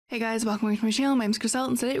Hey guys, welcome back to my channel. My name's Kristelle,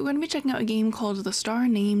 and today we're going to be checking out a game called the Star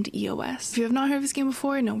Named EOS. If you have not heard of this game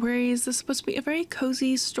before, no worries. This is supposed to be a very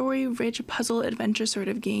cozy, story-rich puzzle adventure sort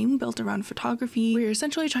of game built around photography, where you're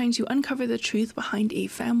essentially trying to uncover the truth behind a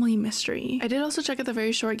family mystery. I did also check out the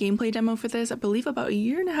very short gameplay demo for this, I believe about a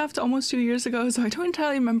year and a half to almost 2 years ago, so I don't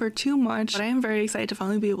entirely remember too much, but I am very excited to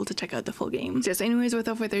finally be able to check out the full game. So yes, anyways,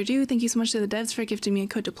 without further ado, thank you so much to the devs for gifting me a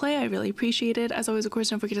code to play. I really appreciate it. As always, of course,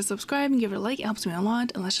 don't forget to subscribe and give it a like. It helps me a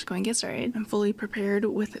lot, and let's just go and get started. I'm fully prepared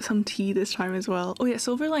with some tea this time as well. Oh yeah,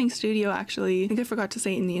 Silverline Studio, actually, I think I forgot to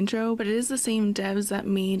say it in the intro, but it is the same devs that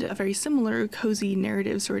made a very similar cozy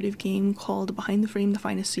narrative sort of game called Behind the Frame, the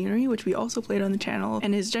Finest Scenery, which we also played on the channel,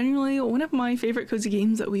 and is genuinely one of my favorite cozy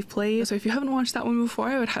games that we've played. So if you haven't watched that one before,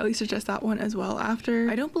 I would highly suggest that one as well after.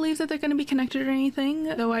 I don't believe that they're going to be connected or anything,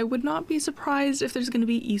 though I would not be surprised if there's going to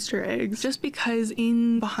be Easter eggs, just because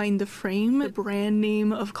in Behind the Frame, the brand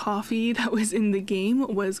name of coffee that was in the game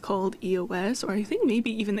was called EOS, or I think maybe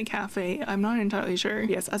even the cafe. I'm not entirely sure.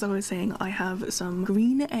 Yes, as I was saying, I have some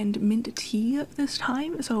green and mint tea this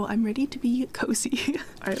time, so I'm ready to be cozy.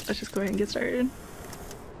 All right, let's just go ahead and get started.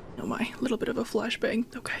 Oh my, little bit of a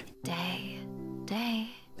flashbang. Okay. Day.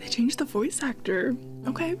 They changed the voice actor.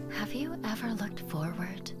 Okay. Have you ever looked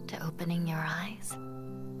forward to opening your eyes?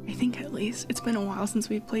 I think at least. It's been a while since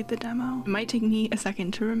we've played the demo. It might take me a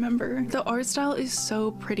second to remember. The art style is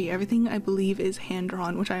so pretty. Everything I believe is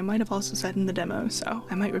hand-drawn, which I might have also said in the demo, so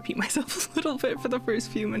I might repeat myself a little bit for the first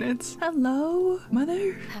few minutes. Hello,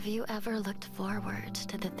 mother? Have you ever looked forward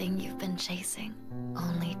to the thing you've been chasing,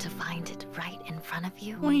 only to find it right in front of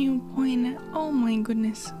you? What are you pointing at? Oh my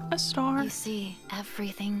goodness, a star. You see,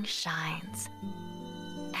 everything shines.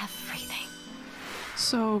 Everything.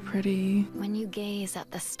 So pretty. When you gaze at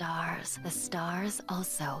the stars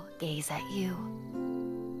also gaze at you.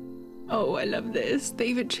 Oh, I love this. They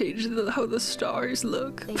even changed how the stars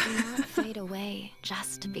look. They do not fade away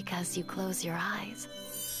just because you close your eyes.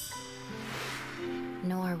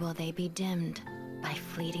 Nor will they be dimmed by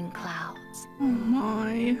fleeting clouds. Oh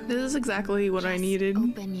my. This is exactly what I needed.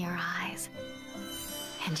 Open your eyes,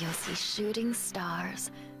 and you'll see shooting stars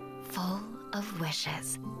full of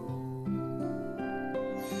wishes.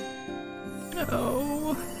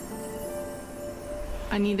 Oh.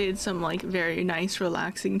 I needed some like very nice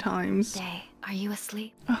relaxing times. Day, are you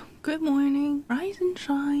asleep? Oh, good morning. Rise and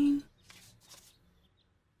shine.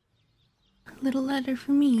 A little letter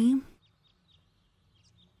for me.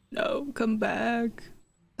 No, come back.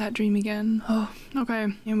 That dream again. Oh, okay,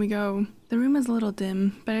 here we go. The room is a little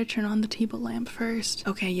dim. Better turn on the table lamp first.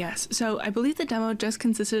 Okay, yes. So I believe the demo just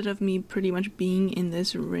consisted of me pretty much being in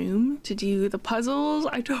this room to do the puzzles.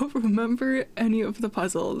 I don't remember any of the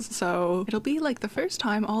puzzles, so it'll be like the first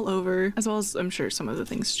time all over, as well as I'm sure some of the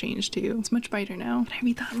things changed too. It's much brighter now. Can I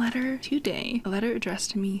read that letter? Today. A letter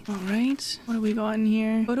addressed to me. All right. What do we got in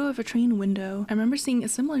here? Photo of a train window. I remember seeing a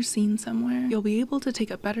similar scene somewhere. You'll be able to take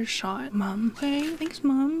a better shot. Mom. Okay, thanks,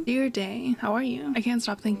 Mom. Dear Day, how are you? I can't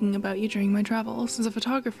stop thinking about you during my travels. As a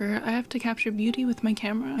photographer, I have to capture beauty with my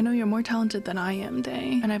camera. I know you're more talented than I am,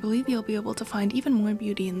 Day, and I believe you'll be able to find even more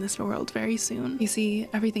beauty in this world very soon. You see,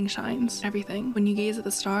 everything shines. Everything. When you gaze at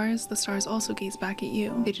the stars also gaze back at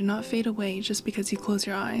you. They do not fade away just because you close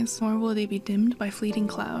your eyes, nor will they be dimmed by fleeting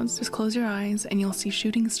clouds. Just close your eyes and you'll see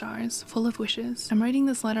shooting stars, full of wishes. I'm writing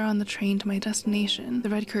this letter on the train to my destination. The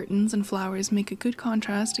red curtains and flowers make a good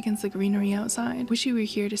contrast against the greenery outside. Wish you were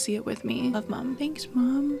here to see it with me. Love, Mom. Thanks,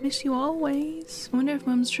 Mom. Miss you always. I wonder if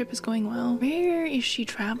Mom's trip is going well. Where is she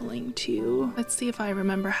traveling to? Let's see if I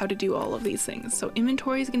remember how to do all of these things. So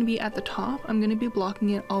inventory is going to be at the top. I'm going to be blocking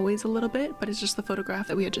it always a little bit, but it's just the photograph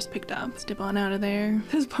that we had just picked up. Let's dip on out of there.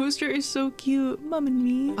 This poster is so cute. Mom and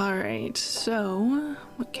me. All right, so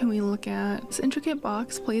what can we look at? This intricate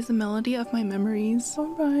box plays the melody of my memories.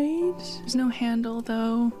 All right. There's no handle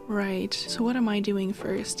though. Right. So what am I doing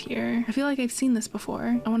first here? I feel like I've seen this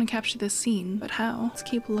before. I want to capture this scene, but how? Let's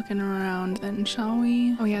keep looking around then, shall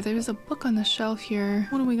we? Oh yeah, there's a book on the shelf here.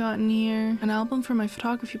 What do we got in here? An album for my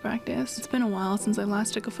photography practice. It's been a while since I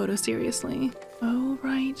last took a photo seriously. Oh,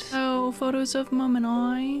 right. So, photos of Mom and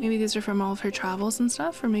I. Maybe these are from all of her travels and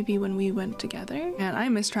stuff, or maybe when we went together. And I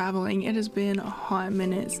miss traveling. It has been a hot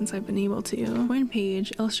minute since I've been able to. One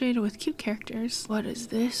page, illustrated with cute characters. What is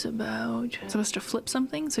this about? Supposed to flip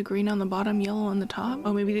something? So green on the bottom, yellow on the top?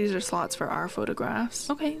 Oh, maybe these are slots for our photographs.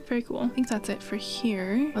 Okay, very cool. I think that's it for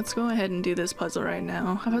here. Let's go ahead and do this puzzle right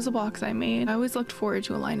now. A puzzle box I made. I always looked forward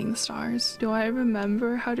to aligning the stars. Do I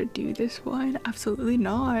remember how to do this one? Absolutely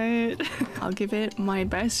not. I'll give it my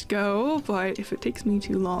best go, but if it takes me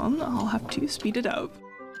too long, I'll have to speed it up.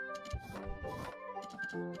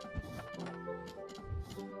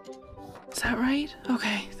 Is that right?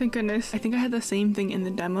 Okay, thank goodness. I think I had the same thing in the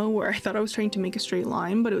demo where I thought I was trying to make a straight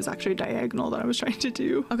line, but it was actually diagonal that I was trying to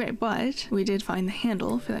do. Okay, but we did find the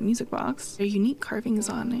handle for that music box. There are unique carvings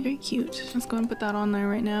on it. Very cute. Let's go and put that on there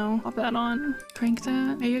right now. Pop that on. Crank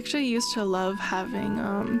that. I actually used to love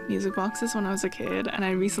having music boxes when I was a kid, and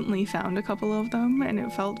I recently found a couple of them, and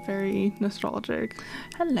it felt very nostalgic.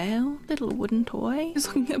 Hello, little wooden toy. He's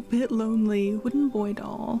looking a bit lonely. Wooden boy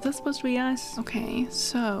doll. Is that supposed to be us? Okay,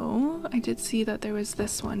 so I did see that there was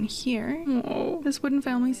this one here. Oh, this wooden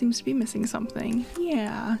family seems to be missing something.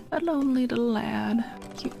 Yeah, a lonely little lad.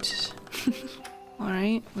 Cute.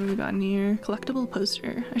 Alright, what do we got in here? Collectible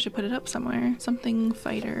poster. I should put it up somewhere. Something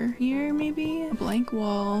fighter. Here, maybe? A blank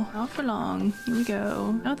wall. Not for long. Here we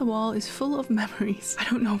go. Now the wall is full of memories. I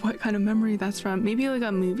don't know what kind of memory that's from. Maybe like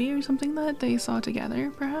a movie or something that they saw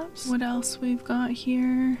together, perhaps? What else we've got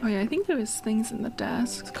here? Oh yeah, I think there was things in the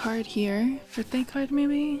desk. Card here. Birthday card,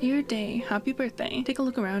 maybe? Dear Day, happy birthday. Take a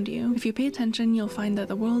look around you. If you pay attention, you'll find that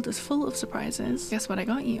the world is full of surprises. Guess what I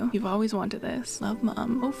got you? You've always wanted this. Love,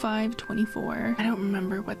 Mom. 0524. I don't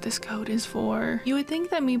remember what this code is for. You would think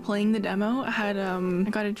that me playing the demo had I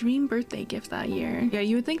got a dream birthday gift that year. Yeah,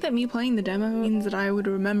 you would think that me playing the demo means that I would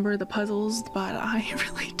remember the puzzles, but I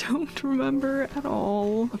really don't remember at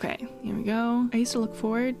all. Okay, here we go. I used to look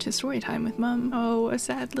forward to story time with Mom. Oh, a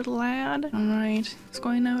sad little lad. All right, he's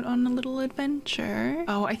going out on a little adventure.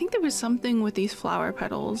 Oh, I think there was something with these flower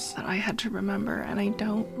petals that I had to remember, and I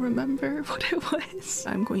don't remember what it was.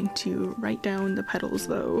 I'm going to write down the petals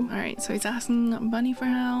though. All right, so he's asking Bunny for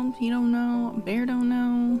help. You don't know. Bear don't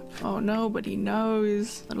know. Oh, nobody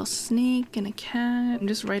knows. Little snake and a cat. I'm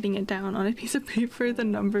just writing it down on a piece of paper, the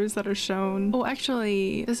numbers that are shown. Oh,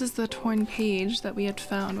 actually, this is the torn page that we had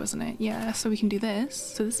found, wasn't it? Yeah, so we can do this.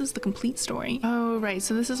 So this is the complete story. Oh, right.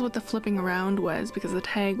 So this is what the flipping around was, because the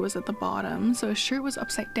tag was at the bottom. So his shirt was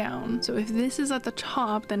upside down. So if this is at the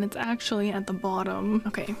top, then it's actually at the bottom.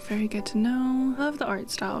 Okay, very good to know. I love the art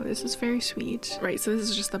style. This is very sweet. Right, so this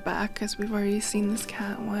is just the back, because we've already seen this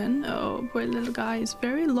cat one. Oh, poor little guy is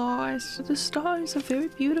very lost. The stars are very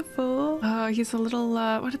beautiful. He's a little,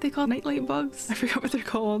 what are they called? Nightlight bugs? I forgot what they're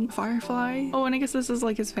called. Firefly? Oh, and I guess this is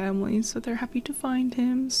like his family, so they're happy to find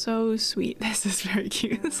him. So sweet. This is very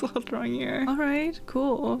cute, this little drawing here. All right,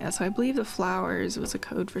 cool. Yeah, so I believe the flowers was a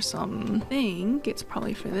code for something. I think it's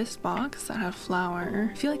probably for this box that had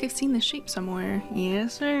flower. I feel like I've seen this shape somewhere.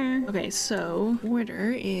 Yes, sir. Okay, so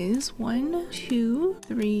order is 1, 2,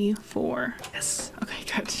 3, 4. Yes. Okay,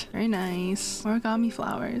 good. Very nice. Origami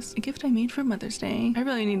flowers. A gift I made for Mother's Day. I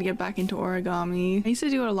really need to get back into origami. I used to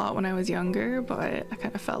do it a lot when I was younger, but I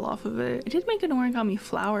kind of fell off of it. I did make an origami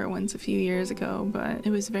flower once a few years ago, but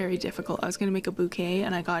it was very difficult. I was gonna make a bouquet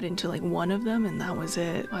and I got into like one of them and that was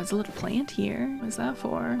it. Oh, there's a little plant here. What is that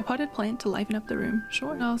for? A potted plant to liven up the room. Sure.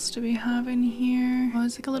 What else do we have in here? Oh,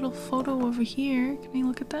 there's like a little photo over here. Can you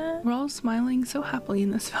look at that? We're all smiling so happily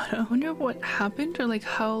in this photo. I wonder what happened or like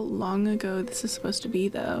how long ago this is supposed to be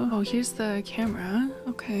though. Oh, here's the camera.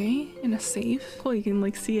 Okay, in a safe. Cool, you can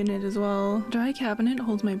like see in it as well. Dry cabinet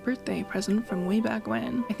holds my birthday present from way back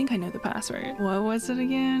when. I think I know the password. What was it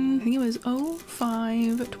again? I think it was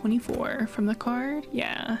 0524 from the card.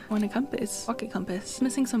 Yeah, want a compass. Pocket compass.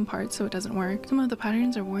 Missing some parts so it doesn't work. Some of the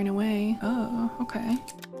patterns are worn away. Oh, okay.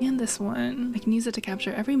 And this one. I can use it to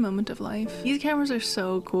capture every moment of life. These cameras are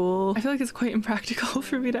so cool. I feel like it's quite impractical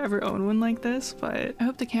for me to ever own one like this, but I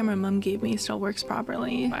hope the camera Mom gave me still works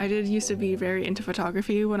properly. I did used to be very into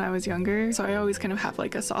photography when I was younger, so I always kind of have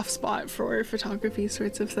like a soft spot for photography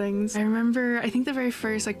sorts of things. I remember, I think the very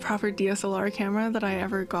first like proper DSLR camera that I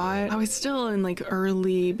ever got, I was still in like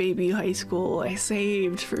early baby high school. I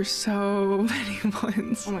saved for so many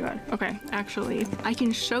months. Oh my god. Okay, actually, I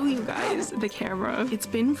can show you guys the camera. It's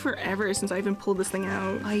been forever since I even pulled this thing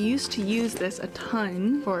out. I used to use this a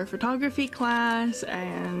ton for photography class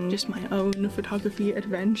and just my own photography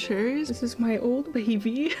adventures. This is my old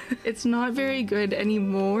baby. It's not very good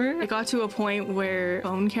anymore. It got to a point where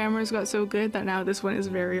phone cameras got so good that now this one is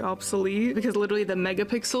very obsolete because literally the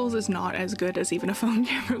megapixels is not as good as even a phone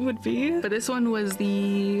camera would be. But this one was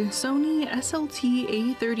the Sony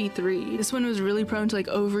SLT A33. This one was really prone to like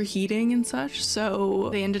overheating and such, so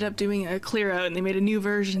they ended up doing a clear out and they made a new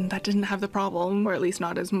version that didn't have the problem, or at least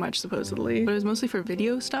not as much supposedly. But it was mostly for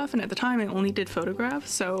video stuff, and at the time I only did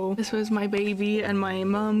photographs, so this was my baby, and my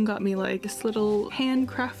mom got me like this little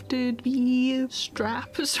handcrafted bee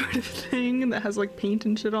strap sort of thing that has like paint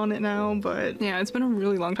and shit on it now. But yeah, it's been a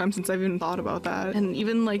really long time since I've even thought about that. And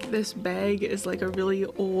even like this bag is like a really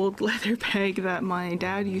old leather bag that my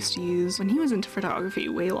dad used to use when he was into photography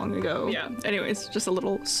way long ago. Yeah, anyways, just a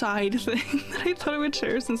little side thing that I thought I would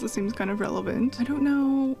share since it seems kind of relevant. I don't know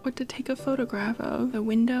know what to take a photograph of. The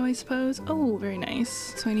window, I suppose. Oh, very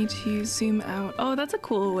nice. So I need to zoom out. Oh, that's a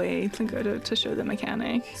cool way to go to show the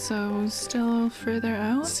mechanic. So still further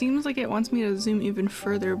out. Seems like it wants me to zoom even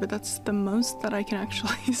further, but that's the most that I can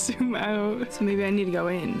actually zoom out. So maybe I need to go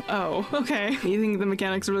in. Oh, okay. You think the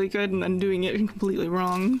mechanic's really good and then doing it completely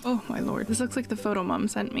wrong. Oh my lord. This looks like the photo mom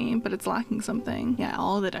sent me, but it's lacking something. Yeah,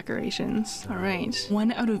 all the decorations. All right.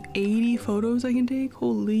 1 out of 80 photos I can take?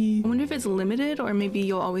 Holy. I wonder if it's limited or maybe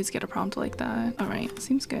you'll always get a prompt like that. All right,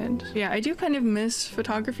 seems good. Yeah, I do kind of miss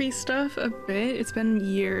photography stuff a bit. It's been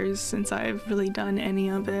years since I've really done any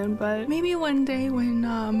of it, but maybe one day when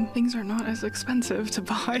things are not as expensive to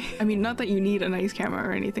buy. I mean, not that you need a nice camera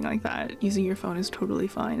or anything like that. Using your phone is totally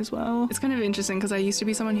fine as well. It's kind of interesting because I used to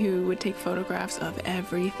be someone who would take photographs of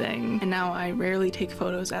everything, and now I rarely take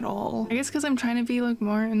photos at all. I guess because I'm trying to be like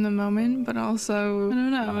more in the moment, but also, I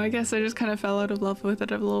don't know, I guess I just kind of fell out of love with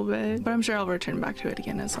it a little bit, but I'm sure I'll return back to it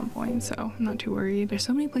again at some point, so I'm not too worried. There's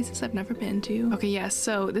so many places I've never been to. Okay, yes,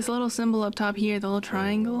 so this little symbol up top here, the little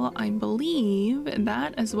triangle, I believe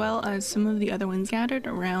that, as well as some of the other ones scattered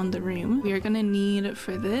around the room, we are gonna need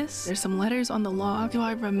for this. There's some letters on the lock. Do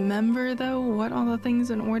I remember though what all the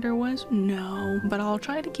things in order was? No, but I'll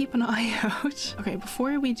try to keep an eye out. Okay,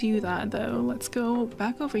 before we do that though, let's go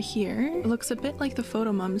back over here. It looks a bit like the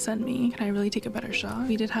photo mom sent me. Can I really take a better shot?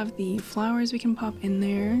 We did have the flowers we can pop in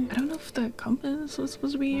there. I don't know if the compass was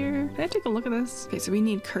supposed to be here. Can I take a look at this? Okay, so we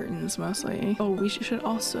need curtains mostly. Oh, we should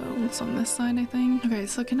also, it's on this side, I think. Okay,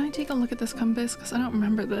 so can I take a look at this compass? Because I don't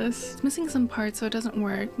remember this. It's missing some parts, so it doesn't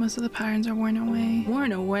work. Most of the patterns are worn away.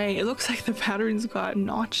 Worn away? It looks like the patterns got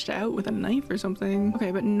notched out with a knife or something.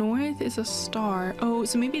 Okay, but north is a star. Oh,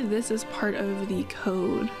 so maybe this is part of the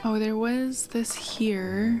code. Oh, there was this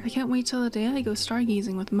here. I can't wait till the day I go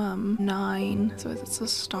stargazing with mum. 9. So it's a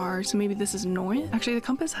star. So maybe this is north. Actually, the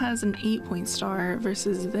compass has an 8-point star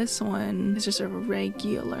versus this one is just a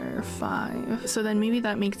regular 5. So then maybe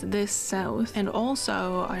that makes this south. And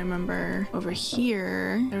also, I remember over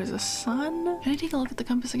here, there was a sun. Can I take a look at the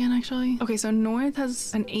compass again, actually? Okay, so north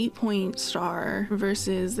has an 8-point star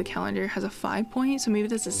versus the calendar has a 5-point. So maybe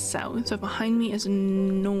this is south. So behind me is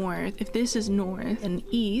north. If this is north, then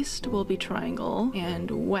east will be triangle and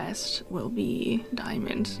west will be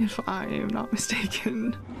diamond, if I am not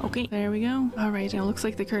mistaken. Okay, there we go. All right, it looks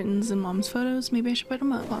like the curtains in mom's photos. Maybe I should put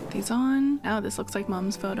them up. Pop these on. Now this looks like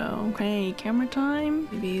mom's photo. Okay, camera time.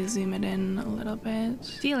 Maybe zoom it in a little bit.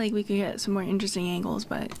 I feel like we could get some more interesting angles,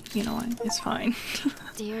 but you know what? It's fine.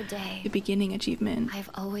 Dear Day, The beginning achievement. I've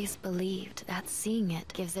always believed that seeing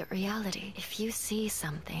it gives it reality. If you see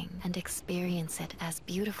something and experience it as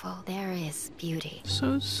beautiful, there is beauty.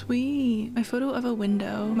 So sweet. My photo of a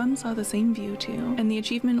window. Mum saw the same view too. And the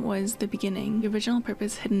achievement was the beginning. The original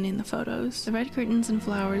purpose hidden in the photos. The red curtains and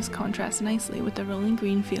flowers contrast nicely with the rolling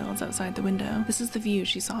green fields outside the window. This is the view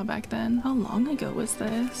she saw back then. How long ago was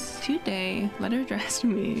this? Today. Letter addressed to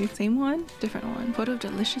me. Same one? Different one. Photo of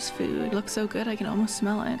delicious food. It looks so good I can almost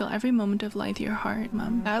smell it. Feel every moment of life to your heart,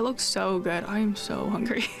 Mum. That looks so good. I am so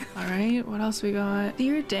hungry. Alright, what else we got?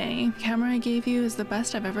 Dear Day, the camera I gave you is the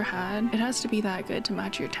best I've ever had. It has to be that good to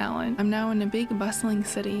match your talent. I'm now in a big bustling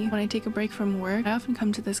city. When I take a break from work, I often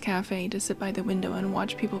come to this cafe to sit by the window and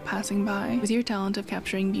watch people passing by. With your talent of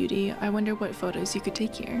capturing beauty, I wonder what photos you could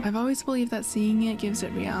take here. I've always believed that seeing it gives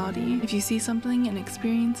it reality. If you see something and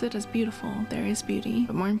experience it as beautiful, there is beauty.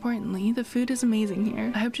 But more importantly, the food is amazing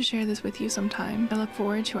here. I hope to share this with you sometime. I look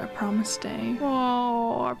forward to our promised day.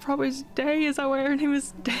 Oh, our promised day? Is that why her name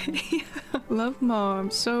is Day? Love Mom,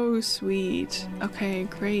 so sweet. Okay,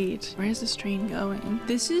 great. Where's this train going?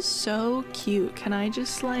 This is so cute. Can I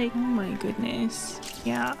just like, oh my goodness.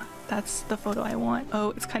 Yeah. That's the photo I want.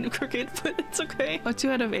 Oh, it's kind of crooked, but it's okay. A 2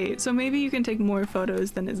 out of 8. So maybe you can take more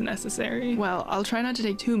photos than is necessary. Well, I'll try not to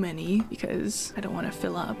take too many because I don't want to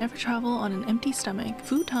fill up. Never travel on an empty stomach.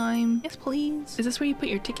 Food time. Yes, please. Is this where you put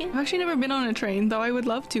your ticket? I've actually never been on a train, though I would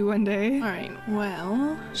love to one day. All right,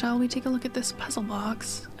 well, shall we take a look at this puzzle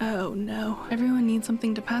box? Oh no. Everyone needs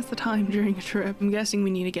something to pass the time during a trip. I'm guessing we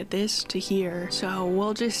need to get this to here. So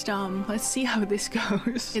we'll just, let's see how this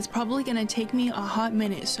goes. It's probably gonna take me a hot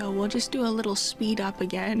minute, so we'll just do a little speed up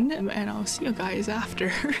again, and I'll see you guys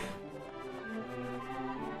after.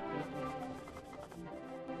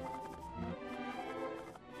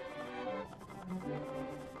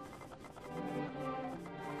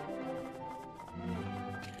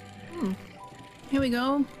 Here we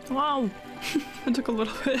go. Wow. It took a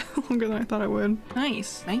little bit longer than I thought it would.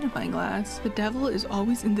 Nice. Magnifying glass. The devil is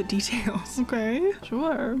always in the details. Okay,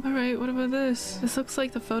 sure. All right, what about this? This looks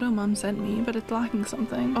like the photo mom sent me, but it's lacking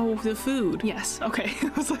something. Oh, the food. Yes, okay.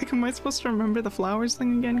 I was like, am I supposed to remember the flowers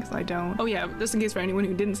thing again? Because I don't. Oh yeah, just in case for anyone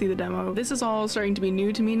who didn't see the demo, this is all starting to be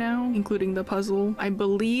new to me now, including the puzzle. I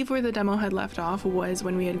believe where the demo had left off was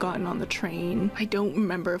when we had gotten on the train. I don't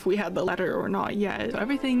remember if we had the letter or not yet. So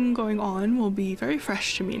everything going on will be very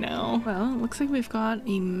fresh to me now. Well, it looks like we've got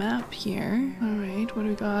a map here. All right, what do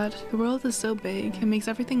we got? The world is so big. It makes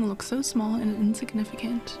everything look so small and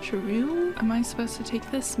insignificant. True? Am I supposed to take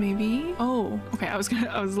this maybe? Oh, okay. I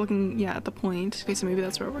was looking, yeah, at the point. Okay, so maybe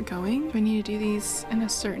that's where we're going. Do I need to do these in a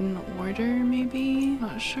certain order maybe?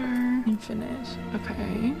 Not sure. Infinite.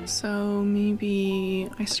 Okay, so maybe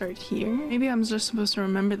I start here. Maybe I'm just supposed to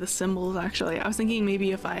remember the symbols actually. I was thinking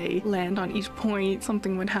maybe if I land on each point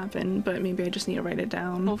something would happen, but maybe I just need to write it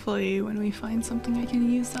down. Hopefully when we find something I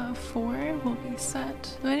can use that for, we'll be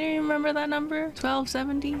set. Do I even remember that number?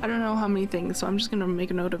 1270? I don't know how many things, so I'm just gonna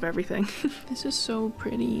make a note of everything. This is so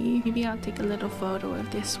pretty. Maybe I'll take a little photo of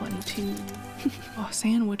this one too. Oh,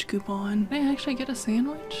 sandwich coupon. Can I actually get a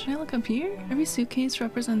sandwich? Can I look up here? Every suitcase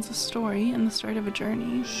represents a story and the start of a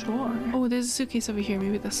journey. Sure. Oh, there's a suitcase over here.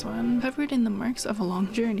 Maybe this one. Covered in the marks of a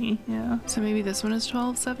long journey. Yeah. So maybe this one is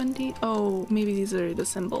 1270. Oh, maybe these are the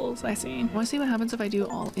symbols. I see. I want to see what happens if I do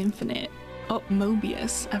all infinite. Oh,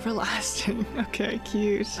 Mobius, everlasting. Okay,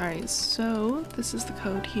 cute. All right, so this is the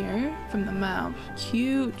code here from the map.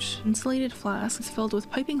 Cute. Insulated flasks filled with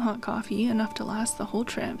piping hot coffee, enough to last the whole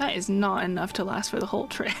trip. That is not enough to last for the whole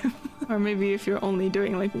trip. Or maybe if you're only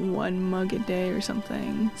doing like one mug a day or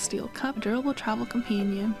something. Steel cup, durable travel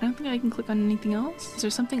companion. I don't think I can click on anything else. Is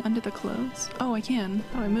there something under the clothes? Oh, I can.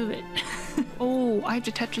 Oh, I move it. Oh, I have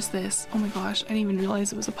to Tetris this. Oh my gosh, I didn't even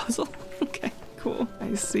realize it was a puzzle. Okay. Cool.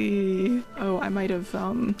 I see. Oh, I might have,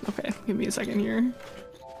 okay, give me a second here.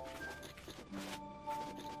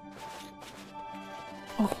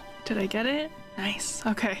 Oh, did I get it? Nice.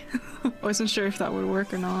 Okay. I wasn't sure if that would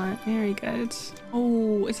work or not. Very good.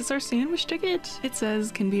 Oh, is this our sandwich ticket? It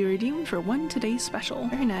says can be redeemed for one today's special.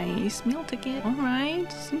 Very nice. Meal ticket. All right.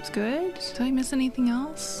 Seems good. Did I miss anything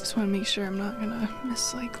else? Just want to make sure I'm not gonna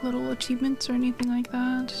miss like little achievements or anything like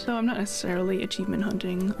that. So I'm not necessarily achievement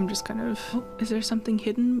hunting. I'm just kind of... Oh, is there something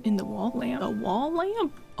hidden in the wall lamp? A wall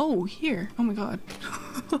lamp? Oh, here. Oh my god.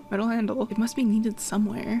 Metal handle. It must be needed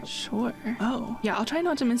somewhere. Sure. Oh. Yeah, I'll try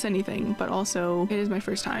not to miss anything, but also it is my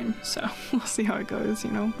first time, so we'll see how it goes,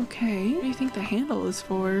 you know? Okay. What do you think the handle is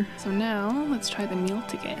for? So now, let's try the meal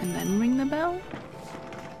ticket and then ring the bell.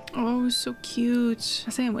 Oh, so cute.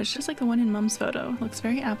 A sandwich, just like the one in Mom's photo. Looks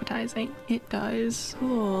very appetizing. It does.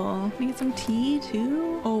 Cool. Can I get some tea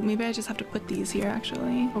too? Oh, maybe I just have to put these here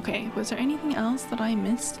actually. Okay, was there anything else that I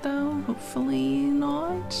missed though? Hopefully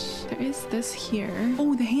not. There is this here.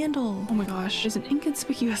 Oh, the handle. Oh my gosh, there's an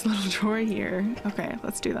inconspicuous little drawer here. Okay,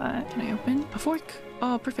 let's do that. Can I open? A fork.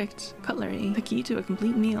 Oh, perfect. Cutlery. The key to a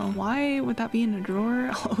complete meal. Why would that be in a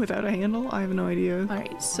drawer without a handle? I have no idea. All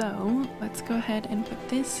right, so let's go ahead and put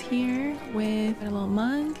this here with a little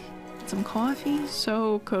mug. Some coffee.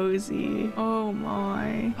 So cozy. Oh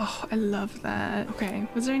my. Oh, I love that. Okay,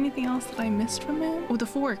 was there anything else that I missed from it? Oh, the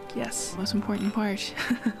fork. Yes, most important part.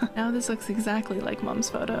 Now this looks exactly like Mom's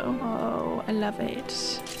photo. Oh, I love it.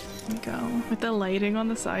 There we go. With the lighting on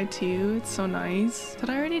the side too, it's so nice.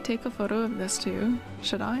 Did I already take a photo of this too?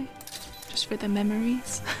 Should I? Just for the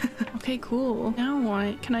memories. Okay, cool. Now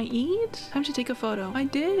what? Can I eat? Time to take a photo. I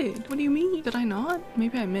did. What do you mean? Did I not?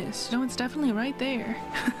 Maybe I missed. No, it's definitely right there.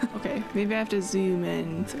 Okay, maybe I have to zoom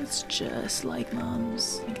in so it's just like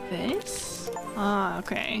Mom's. Like this? Ah,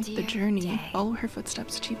 okay. Dear the journey. day. Follow her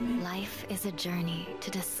footsteps achievement. Life is a journey to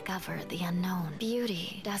discover the unknown.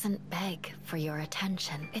 Beauty doesn't beg for your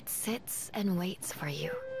attention. It sits and waits for you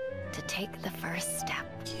to take the first step.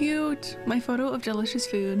 Cute. My photo of delicious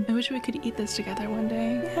food. I wish we could eat this together one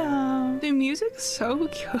day. Yeah. The music's so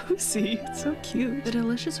cozy. It's so cute. The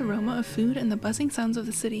delicious aroma of food and the buzzing sounds of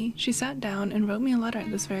the city. She sat down and wrote me a letter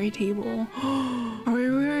at this very table. Are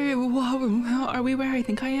we where I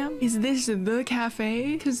think I am? Is this the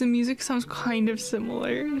cafe? Because the music sounds kind of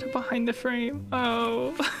similar to Behind the Frame.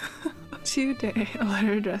 Oh. Today, a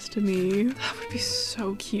letter addressed to me. That would be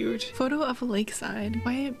so cute. Photo of a lakeside.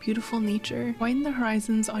 Quiet, beautiful nature. Widen the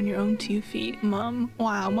horizons on your own 2 feet. Mom.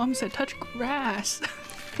 Wow, Mom said touch grass.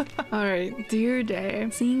 Alright, dear day.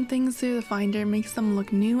 Seeing things through the finder makes them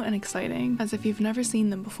look new and exciting, as if you've never seen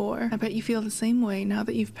them before. I bet you feel the same way now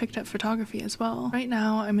that you've picked up photography as well. Right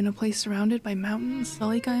now, I'm in a place surrounded by mountains. The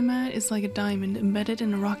lake I'm at is like a diamond embedded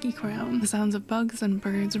in a rocky crown. The sounds of bugs and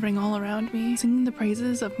birds ring all around me, singing the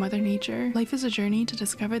praises of Mother Nature. Life is a journey to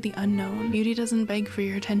discover the unknown. Beauty doesn't beg for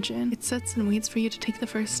your attention. It sits and waits for you to take the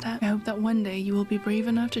first step. I hope that one day you will be brave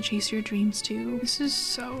enough to chase your dreams too. This is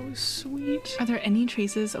so sweet. Are there any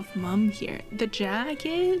traces of Mum here? The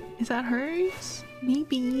jacket? Is that hers?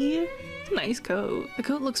 Maybe. It's a nice coat. The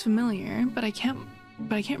coat looks familiar, but I can't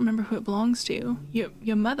remember who it belongs to.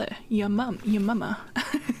 Your mother, your mum, your mama.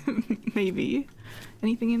 Maybe.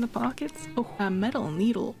 Anything in the pockets? Oh, a metal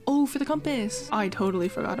needle. Oh, for the compass. I totally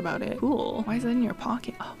forgot about it. Cool. Why is that in your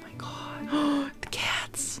pocket? Oh my god. The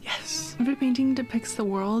cats. Yes. Every painting depicts the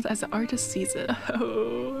world as the artist sees it.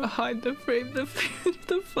 Oh, behind the frame, the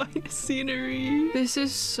finest scenery. This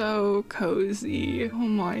is so cozy. Oh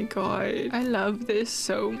my god. I love this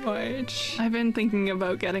so much. I've been thinking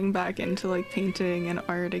about getting back into like painting and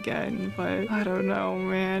art again, but I don't know,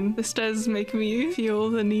 man. This does make me feel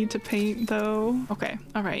the need to paint though. Okay,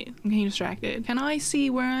 all right. I'm getting distracted. Can I see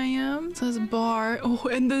where I am? It says bar. Oh,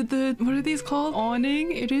 and the what are these called?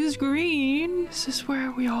 Awning. It is green. Is this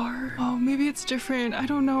where we are? Oh, maybe it's different. I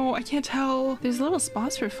don't know. I can't tell. There's little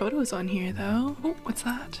spots for photos on here though. Oh, what's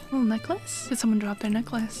that? A little necklace? Did someone drop their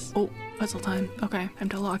necklace? Oh, puzzle time. Okay, time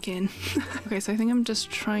to lock in. Okay, so I think I'm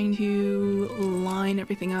just trying to line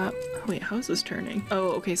everything up. Wait, how is this turning? Oh,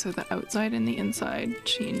 okay, so the outside and the inside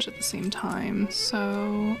change at the same time.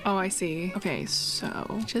 So, oh, I see. Okay,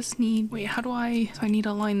 so just need, wait, how do I, so I need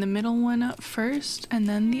to line the middle one up first and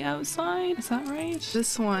then the outside? Is that right?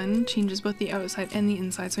 This one changes both the outside and the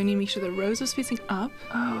inside, so I need to make sure the rose is facing up.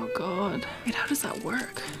 Oh god. Wait, how does that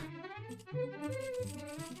work?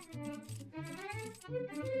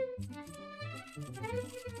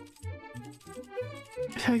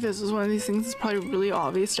 I feel like this is one of these things that's probably really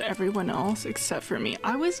obvious to everyone else except for me.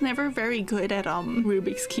 I was never very good at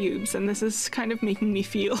Rubik's Cubes, and this is kind of making me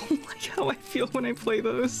feel like how I feel when I play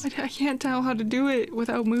those. I can't tell how to do it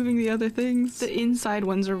without moving the other things. The inside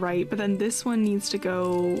ones are right, but then this one needs to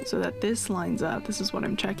go so that this lines up. This is what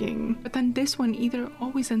I'm checking. But then this one either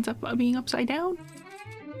always ends up being upside down.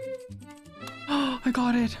 Oh, I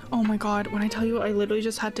got it. Oh my god. When I tell you, I literally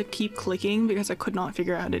just had to keep clicking because I could not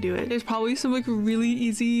figure out how to do it. There's probably some like really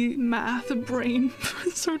easy math brain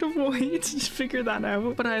sort of way to figure that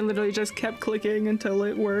out, but I literally just kept clicking until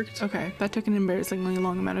it worked. Okay, that took an embarrassingly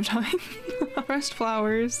long amount of time. Pressed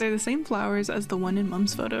flowers. They're the same flowers as the one in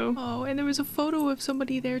Mum's photo. Oh, and there was a photo of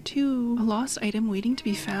somebody there too. A lost item waiting to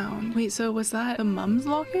be found. Wait, so was that the Mum's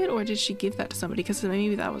locket or did she give that to somebody? Because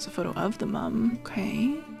maybe that was a photo of the Mum.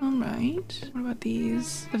 Okay, all right. What about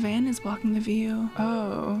these? The van is blocking the view.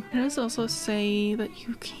 Oh, it does also say that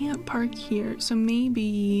you can't park here, so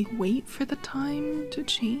maybe wait for the time to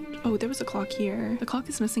change. Oh, there was a clock here. The clock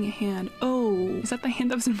is missing a hand. Oh, is that the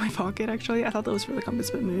hand that was in my pocket actually? I thought that was for the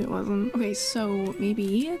compass, but maybe it wasn't. Okay, so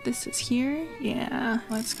maybe this is here. Yeah,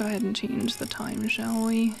 let's go ahead and change the time, shall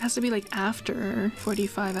we? It has to be like after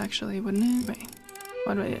 45 actually, wouldn't it? Wait,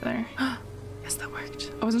 what do I do there? Yes, that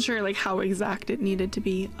worked. I wasn't sure like how exact it needed to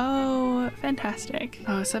be. Oh, fantastic.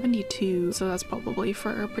 72, so that's probably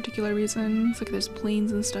for a particular reason. Looks like there's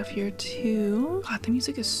planes and stuff here too. God, the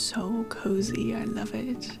music is so cozy. I love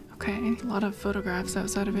it. Okay, a lot of photographs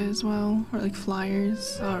outside of it as well, or like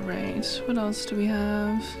flyers. All right, what else do we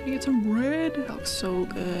have? We get some bread. That looks so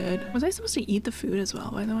good. Was I supposed to eat the food as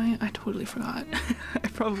well, by the way? I totally forgot. I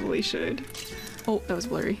probably should. Oh, that was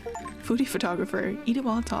blurry. Foodie photographer, eat it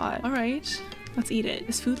while it's hot. All right, let's eat it.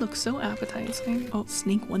 This food looks so appetizing. Oh,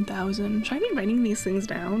 Snake 1000. Should I be writing these things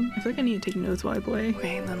down? I feel like I need to take notes while I play.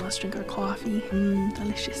 Okay, and then let's drink our coffee.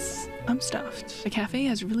 Delicious. I'm stuffed. The cafe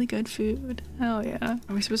has really good food. Hell yeah.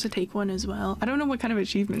 Are we supposed to take one as well? I don't know what kind of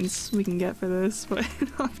achievements we can get for this, but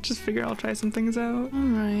I'll just figure I'll try some things out. All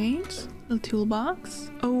right. Little toolbox.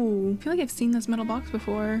 Oh, I feel like I've seen this metal box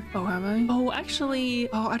before. Oh, have I? Oh, actually,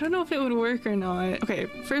 oh, I don't know if it would work or not. Okay,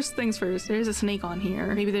 first things first. There's a snake on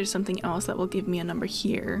here. Maybe there's something else that will give me a number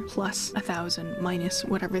here. Plus 1,000 minus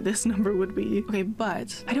whatever this number would be. Okay,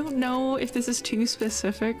 but I don't know if this is too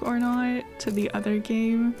specific or not to the other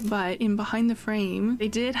game, but in Behind the Frame, they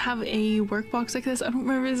did have a workbox like this. I don't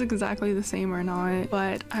remember if it's exactly the same or not,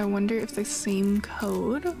 but I wonder if the same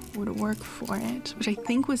code would work for it, which I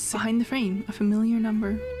think was Behind the Frame, a familiar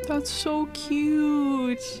number. That's so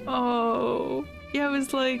cute. Oh, Yeah, it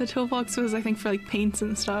was like the toolbox was, I think, for like paints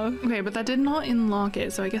and stuff. Okay, but that did not unlock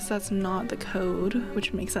it, so I guess that's not the code,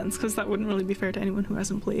 which makes sense because that wouldn't really be fair to anyone who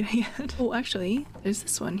hasn't played it yet. Oh, actually, there's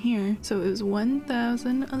this one here. So it was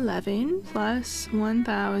 1011 plus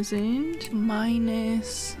 1000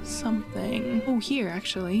 minus something. Oh, here,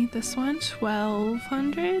 actually, this one,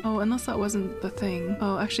 1200. Oh, unless that wasn't the thing.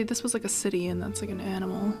 Oh, actually, this was like a city and that's like an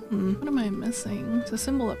animal. What am I missing? It's a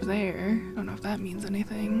symbol up there. I don't know if that means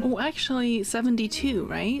anything. Oh, actually, 72,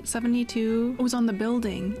 right? 72 was on the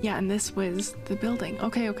building. Yeah, and this was the building.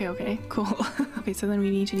 Okay, cool. Okay, so then we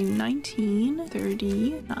need to do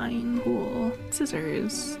 1939. Cool.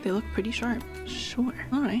 Scissors. They look pretty sharp. Sure.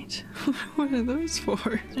 All right. What are those for?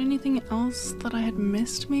 Is there anything else that I had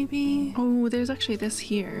missed, maybe? Oh, there's actually this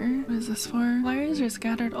here. What is this for? Wires are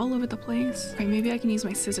scattered all over the place. Okay, maybe I can use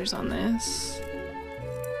my scissors on this.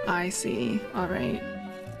 I see. All right.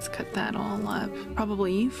 Let's cut that all up.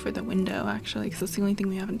 Probably for the window, actually, because that's the only thing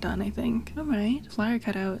we haven't done, I think. All right. Flower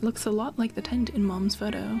cutout. It looks a lot like the tent in Mom's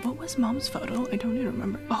photo. What was Mom's photo? I don't even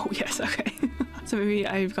remember. Oh, yes. Okay. So maybe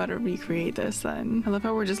I've got to recreate this then. I love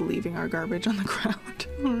how we're just leaving our garbage on the ground.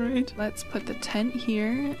 All right. Let's put the tent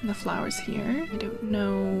here and the flowers here. I don't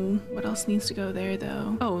know what else needs to go there,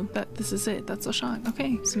 though. Oh, this is it. That's the shot.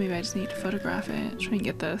 Okay. So maybe I just need to photograph it. Try and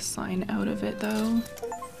get the sign out of it, though.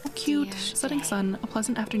 Oh, cute. Setting sun, a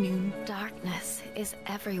pleasant afternoon. Darkness is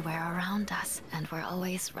everywhere around us, and we're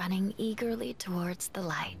always running eagerly towards the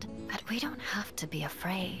light. But we don't have to be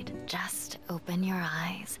afraid. Just open your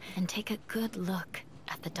eyes and take a good look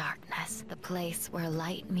at the darkness. The place where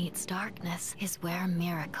light meets darkness is where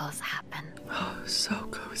miracles happen. Oh, so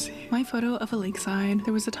cozy. My photo of a lakeside.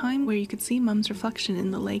 There was a time where you could see Mum's reflection in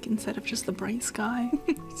the lake instead of just the bright sky.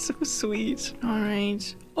 So sweet. All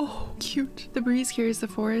right. Oh, cute. The breeze carries the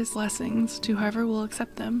forest blessings to whoever will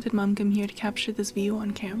accept them. Did Mum come here to capture this view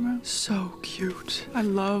on camera? So cute. I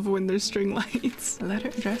love when there's string lights. A letter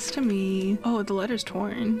addressed to me. Oh, the letter's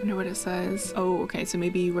torn. I know what it says. Oh, okay, so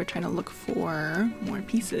maybe we're trying to look for more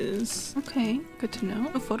pieces. Okay, good to know.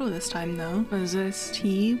 No photo this time, though. What is this?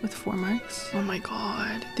 T with 4 marks. Oh my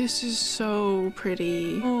god. This is so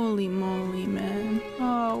pretty. Holy moly, man.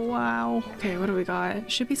 Oh, wow. Okay, what do we got?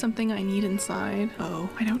 Should be something I need inside. Oh,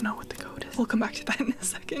 I don't know what the code is. We'll come back to that in a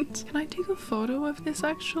second. Can I take a photo of this,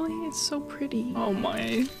 actually? It's so pretty. Oh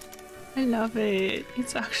my. I love it.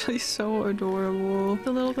 It's actually so adorable.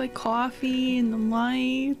 The little like coffee and the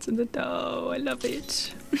lights and the dough. I love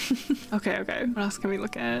it. Okay. What else can we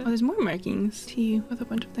look at? Oh, there's more markings. T with a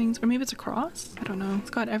bunch of things. Or maybe it's a cross? I don't know. It's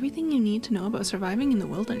got everything you need to know about surviving in the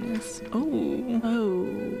wilderness. Oh,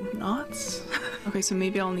 knots? Okay, so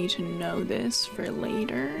maybe I'll need to know this for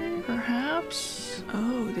later, perhaps?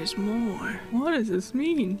 Oh, there's more. What does this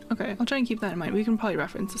mean? Okay, I'll try and keep that in mind. We can probably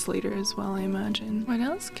reference this later as well, I imagine. What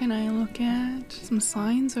else can I look at? Some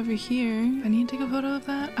signs over here. I need to take a photo of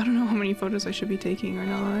that? I don't know how many photos I should be taking or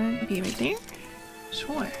not. Maybe right there?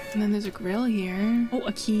 Sure. And then there's a grill here. Oh,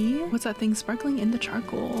 a key. What's that thing sparkling in the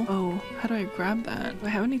charcoal? Oh, how do I grab that? Do I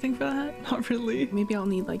have anything for that? Not really. Maybe I'll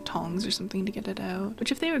need like tongs or something to get it out.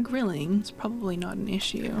 Which if they were grilling, it's probably not an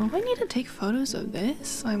issue. Do I need to take photos of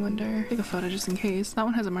this? I wonder. Take a photo just in case. That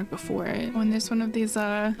one has a mark before it. Oh, and there's one of these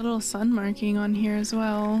little sun marking on here as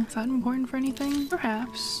well. Is that important for anything?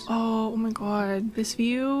 Perhaps. Oh my god. This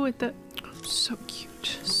view with the... So cute.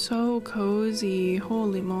 So cozy.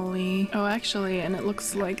 Holy moly. Oh, actually, and it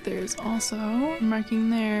looks like there's also a marking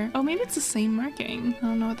there. Oh, maybe it's the same marking. I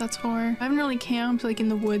don't know what that's for. I haven't really camped like in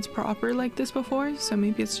the woods proper like this before, so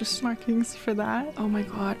maybe it's just markings for that. Oh my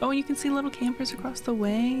god. Oh, you can see little campers across the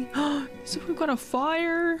way. Oh, so we've got a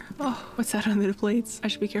fire. Oh, what's that under the plates? I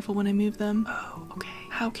should be careful when I move them. Oh, okay.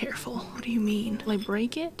 How careful? What do you mean? Will I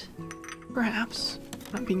break it? Perhaps.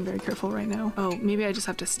 Not being very careful right now. Oh, maybe I just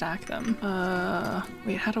have to stack them.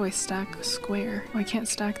 Wait, how do I stack a square? Oh, I can't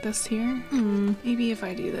stack this here? Maybe if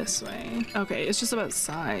I do this way. Okay, it's just about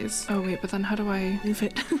size. Oh wait, but then how do I move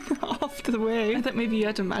it off the way? I thought maybe you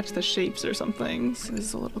had to match the shapes or something. This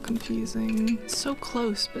is a little confusing. It's so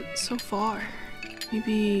close, but so far.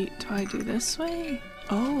 Maybe, do I do this way?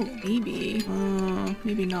 Oh, maybe.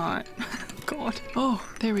 Maybe not. God. Oh,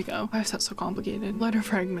 there we go. Why is that so complicated? Letter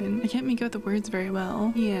fragment. I can't make out the words very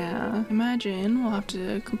well. Yeah. Imagine we'll have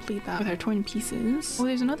to complete that with our torn pieces. Oh,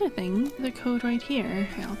 there's another thing. The code right here.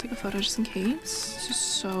 Okay, I'll take a photo just in case. This is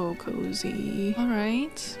so cozy. All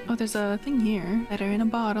right. Oh, there's a thing here. Letter in a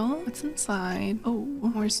bottle. What's inside? Oh,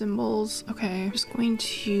 more symbols. Okay. I'm just going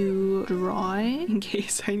to draw it in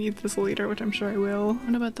case I need this later, which I'm sure I will.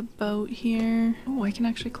 What about the boat here? Oh, I can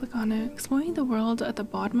actually click on it. Exploring the world at the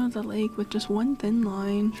bottom of the lake with just one thin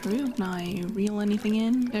line. True. Can I reel anything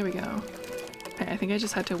in? There we go. Okay, I think I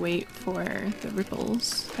just had to wait for the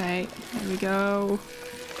ripples. Okay, there we go.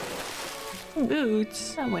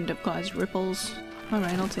 Boots. That wouldn't have caused ripples.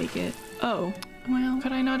 Alright, I'll take it. Oh. Well,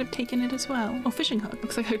 could I not have taken it as well? Oh, fishing hook.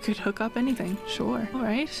 Looks like I could hook up anything. Sure.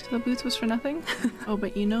 Alright, the boots was for nothing. Oh,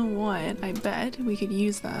 but you know what? I bet we could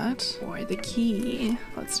use that for the key.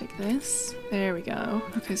 Let's take this. There we go.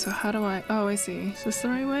 Okay, so how do I... Oh, I see. Is this the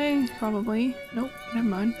right way? Probably. Nope, never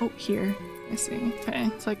mind. Oh, here. I see. Okay,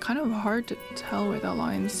 it's like kind of hard to tell where the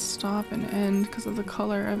lines stop and end because of the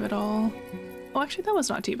color of it all. Oh, actually, that was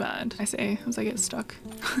not too bad. I say, as I get stuck.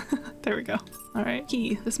 There we go. All right,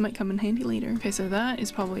 key. This might come in handy later. Okay, so that is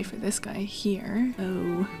probably for this guy here.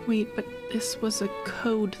 Oh, wait, but this was a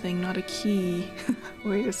code thing, not a key.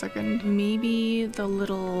 Wait a second. Maybe the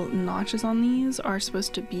little notches on these are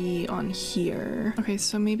supposed to be on here. Okay,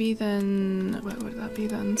 so maybe then, what would that be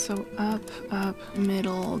then? So up,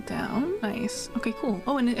 middle, down. Nice. Okay, cool.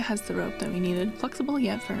 Oh, and it has the rope that we needed. Flexible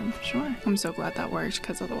yet firm. Sure. I'm so glad that worked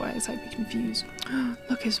because otherwise I'd be confused.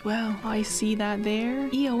 Look as well. I see that there.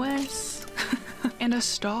 EOS. And a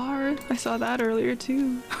star. I saw that earlier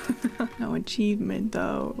too. No achievement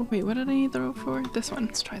though. Wait, what did I need the rope for? This one.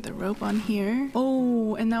 Let's try the rope on here.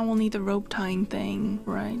 Oh, and now we'll need the rope tying thing.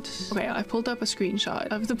 Right. Okay, I pulled up a screenshot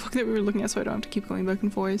of the book that we were looking at so I don't have to keep going back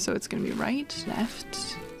and forth. So it's gonna be right,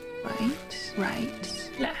 left,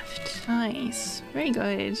 right, left. Nice. Very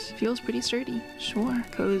good. Feels pretty sturdy. Sure.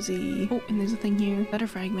 Cozy. Oh, and there's a thing here. Letter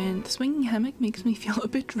fragment. The swinging hammock makes me feel a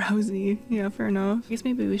bit drowsy. Yeah, fair enough. I guess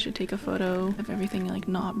maybe we should take a photo of everything like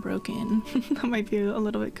not broken. That might be a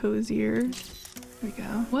little bit cozier. There we go.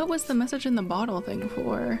 What was the message in the bottle thing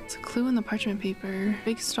for? It's a clue in the parchment paper.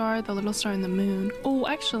 Big star, the little star, and the moon. Oh,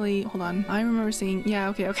 actually, hold on. I remember seeing, yeah,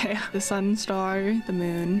 okay. The sun, star, the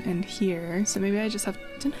moon, and here. So maybe I just have,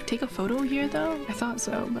 didn't I take a photo here though? I thought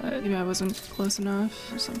so, but maybe I wasn't close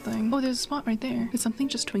enough or something. Oh, there's a spot right there. Did something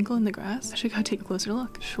just twinkle in the grass? I should go take a closer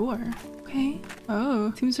look. Sure. Okay.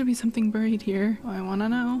 Oh, seems to be something buried here. Oh, I wanna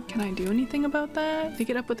know. Can I do anything about that?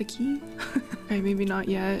 Pick it up with a key? Okay, maybe not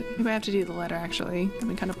yet. Maybe I have to do the letter actually. I've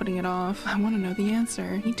been kind of putting it off. I want to know the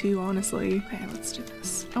answer. Me too, honestly. Okay, let's do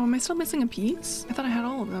this. Oh, am I still missing a piece? I thought I had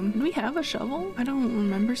all of them. Do we have a shovel? I don't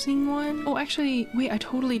remember seeing one. Oh, actually, wait, I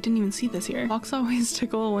totally didn't even see this here. Clocks always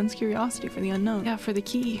tickle one's curiosity for the unknown. Yeah, for the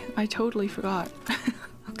key. I totally forgot.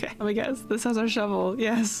 Okay, let me guess. This has our shovel.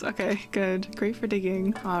 Yes. Okay, good. Great for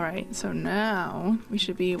digging. All right, so now we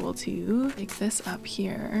should be able to pick this up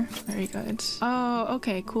here. Very good. Oh,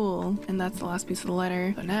 okay, cool. And that's the last piece of the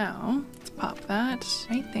letter. So now let's pop that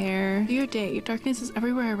right there. Dear day, darkness is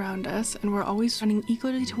everywhere around us and we're always running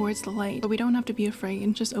eagerly towards the light, but we don't have to be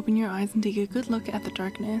afraid. Just open your eyes and take a good look at the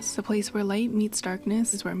darkness. The place where light meets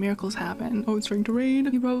darkness is where miracles happen. Oh, it's starting to rain.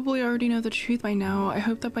 You probably already know the truth by now. I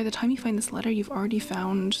hope that by the time you find this letter, you've already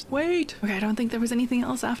found... Wait! Okay, I don't think there was anything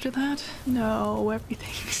else after that. No,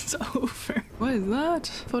 everything's over. What is that?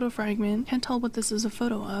 Photo fragment. Can't tell what this is a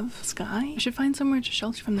photo of. Sky? I should find somewhere to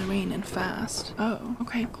shelter from the rain and fast. Oh,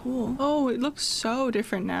 okay, cool. Oh, it looks so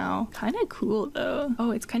different now. Kind of cool though.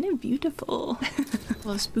 Oh, it's kind of beautiful. A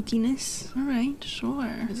little spookiness. All right,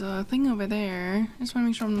 sure. There's a thing over there. I just want to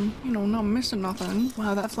make sure I'm, you know, not missing nothing.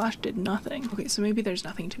 Wow, that flash did nothing. Okay, so maybe there's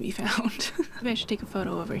nothing to be found. Maybe I should take a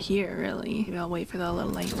photo over here, really. Maybe I'll wait for the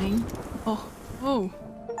little lightning. Oh.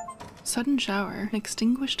 Sudden shower. An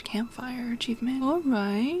extinguished campfire achievement. All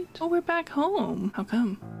right. Oh, we're back home. How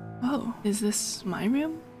come? Oh, is this my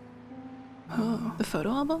room? Oh, the photo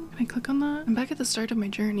album? Can I click on that? I'm back at the start of my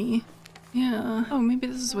journey. Yeah. Oh, maybe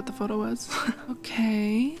this is what the photo was.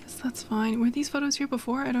 Okay. Guess that's fine. Were these photos here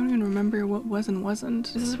before? I don't even remember what was and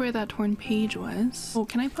wasn't. This is where that torn page was. Oh,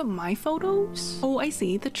 can I put my photos? Oh, I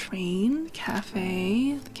see. The train, the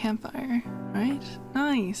cafe, the campfire. Right?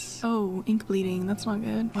 Nice. Oh, ink bleeding. That's not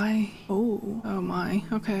good. Why? Oh. Oh my.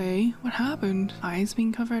 Okay. What happened? Eyes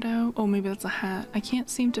being covered out? Oh, maybe that's a hat. I can't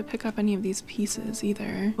seem to pick up any of these pieces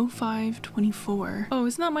either. 0524. Oh,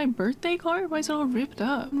 isn't that my birthday card? Why is it all ripped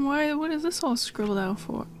up? And why? What is this all scribbled out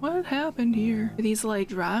for? What happened here? Are these like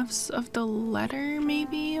drafts of the letter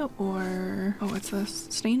maybe? Or... oh, what's this?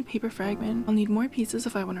 Stained paper fragment. I'll need more pieces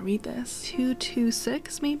if I want to read this.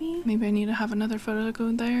 226 maybe? Maybe I need to have another photo to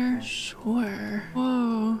go there. Sure.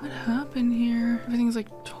 Whoa, what happened here? Everything's like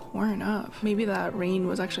torn up. Maybe that rain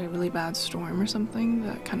was actually a really bad storm or something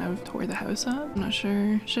that kind of tore the house up. I'm not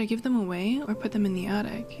sure. Should I give them away or put them in the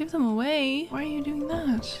attic? Give them away? Why are you doing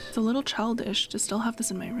that? It's a little childish to still have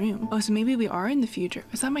this in my room. Oh, so maybe we are in the future.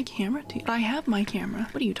 Is that my camera too? But I have my camera.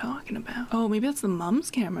 What are you talking about? Oh, maybe that's the mom's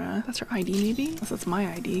camera. That's her ID maybe? Unless that's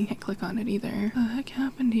my ID. Can't click on it either. What the heck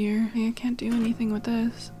happened here? I can't do anything with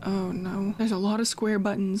this. Oh no. There's a lot of square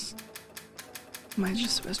buttons. Am I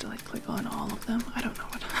just supposed to like click on all of them? I don't know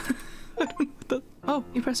what. I don't know what the. Oh,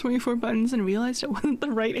 you pressed 24 buttons and realized it wasn't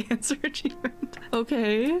the right answer achievement.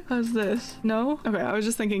 Okay, how's this? No? Okay, I was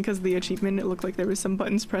just thinking because the achievement, it looked like there was some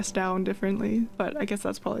buttons pressed down differently, but I guess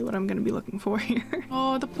that's probably what I'm gonna be looking for here.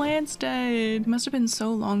 Oh, the plant's dead. It must have been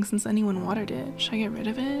so long since anyone watered it. Should I get rid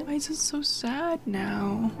of it? Why is it so sad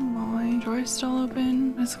now? Oh my. Drawer's still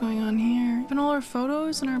open. What's going on here? Even all our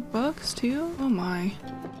photos and our books too? Oh my.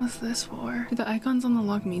 What's this for? Do the icons on the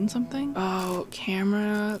log mean something? Oh,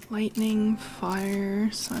 camera, lightning, fire,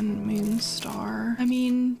 sun, moon, star. I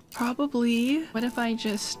mean, probably. What if I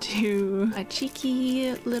just do a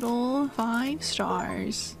cheeky little 5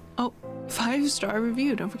 stars? Oh, 5-star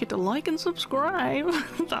review. Don't forget to like and subscribe.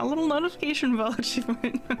 That little notification bell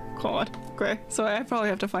achievement. God. Okay. So I probably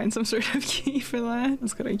have to find some sort of key for that.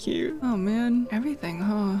 That's kind of cute. Oh man. Everything,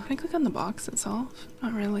 huh? Can I click on the box itself?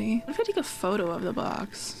 Not really. What if I take a photo of the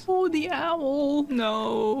box? Oh, the owl.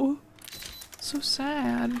 No. So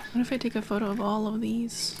sad. What if I take a photo of all of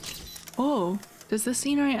these? Oh. Does this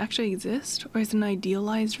scenery actually exist, or is it an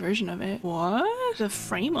idealized version of it? What? The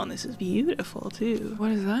frame on this is beautiful too. What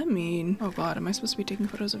does that mean? Oh god, am I supposed to be taking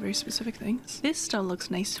photos of very specific things? This still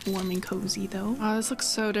looks nice, warm and cozy though. Oh, this looks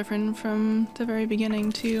so different from the very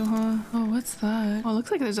beginning too, huh? Oh, what's that? Oh, it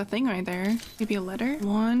looks like there's a thing right there. Maybe a letter?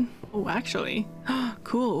 One. Oh, actually.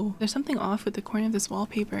 Cool. There's something off with the corner of this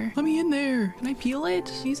wallpaper. Let me in there. Can I peel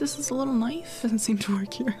it? Use this as a little knife? Doesn't seem to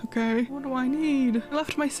work here. Okay. What do I need? I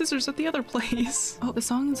left my scissors at the other place. Oh, the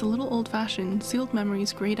song is a little old-fashioned. Sealed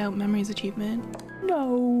memories, grayed out memories achievement.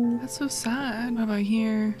 No. That's so sad. What about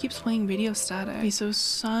here? Keeps playing radio static. Okay, so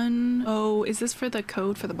sun. Oh, is this for the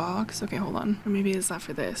code for the box? Okay, hold on. Or maybe is that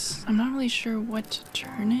for this? I'm not really sure what to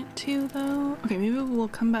turn it to though. Okay, maybe we'll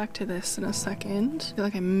come back to this in a second. I feel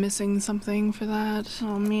like I'm missing something for that.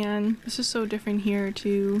 Oh man, this is so different here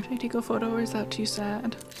too. Should I take a photo or is that too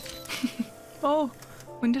sad? Oh.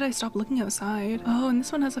 When did I stop looking outside? Oh, and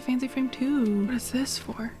this one has a fancy frame too. What is this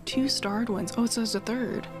for? 2 starred ones. Oh, it says a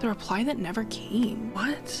third. The reply that never came.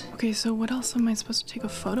 What? Okay, so what else am I supposed to take a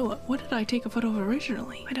photo of? What did I take a photo of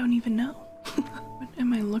originally? I don't even know. What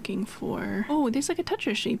am I looking for? Oh, there's like a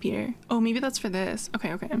Tetris shape here. Oh, maybe that's for this.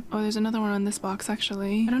 Okay, okay. Oh, there's another one on this box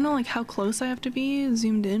actually. I don't know like how close I have to be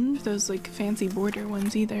zoomed in for those like fancy border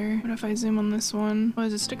ones either. What if I zoom on this one? Oh,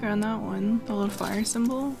 there's a sticker on that one. The little fire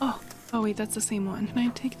symbol. Oh wait, that's the same one. Can I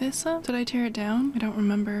take this up? Did I tear it down? I don't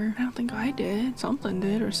remember. I don't think I did. Something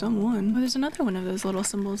did, or someone. Oh, there's another one of those little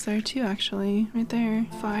symbols there too, actually. Right there.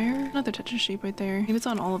 Fire. Another Tetris shape right there. Maybe it's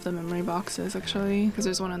on all of the memory boxes, actually. Because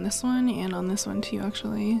there's one on this one and on this one too,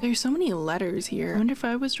 actually. There's so many letters here. I wonder if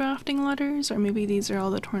I was drafting letters, or maybe these are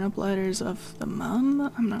all the torn up letters of the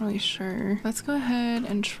mom? I'm not really sure. Let's go ahead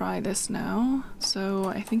and try this now. So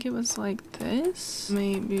I think it was like this.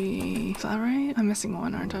 Maybe. Is that right? I'm missing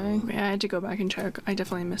one, aren't I? Okay, I had to go back and check. I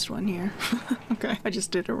definitely missed one here. Okay, I just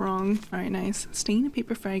did it wrong. All right, nice. Stain a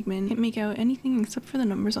paper fragment. Can't make out anything except for the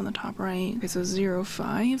numbers on the top right. Okay, so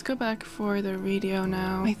 05. Let's go back for the radio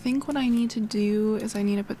now. I think what I need to do is I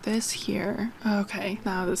need to put this here. Okay,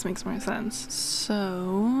 now this makes more sense.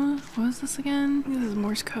 So, what was this again? I think this is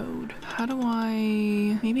Morse code. How do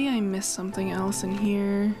I... Maybe I missed something else in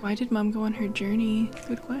here. Why did mom go on her journey?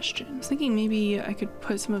 Good question. I was thinking maybe I could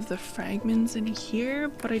put some of the fragments in here,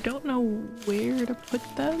 but I don't know where to put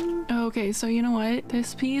them. Okay, so you know what?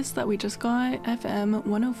 This piece that we just got, FM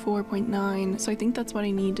 104.9. So I think that's what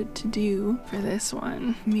I needed to do for this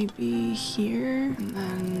one. Maybe here, and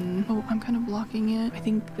then... Oh, I'm kind of blocking it. I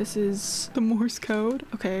think this is the Morse code.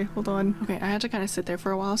 Okay, hold on. Okay, I had to kind of sit there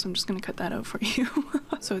for a while, so I'm just gonna cut that out for you.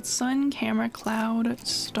 So it's sun, camera, cloud,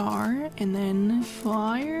 star, and then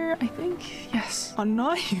fire, I think? Yes. A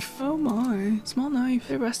knife. Oh my. Small knife.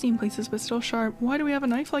 They're rusty in places, but still sharp. Why do we have a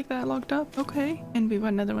knife like that locked up? Okay. And we've got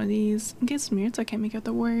another one of these. In case smeared, so I can't make out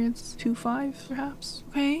the words. 2-5, perhaps.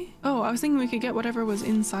 Okay. Oh, I was thinking we could get whatever was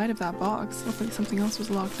inside of that box. Hopefully something else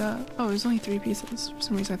was locked up. Oh, there's only 3 pieces. For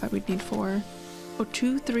some reason I thought we'd need 4. Oh,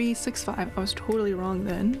 2, 3, 6, 5. I was totally wrong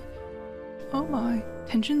then. Oh my.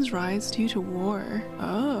 Tensions rise due to war.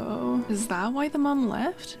 Oh, is that why the mom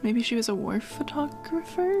left? Maybe she was a war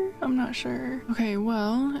photographer? I'm not sure. Okay,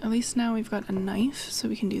 well, at least now we've got a knife, so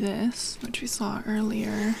we can do this, which we saw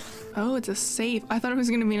earlier. Oh, it's a safe. I thought it was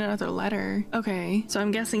going to be another letter. Okay, so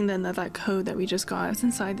I'm guessing then that that code that we just got is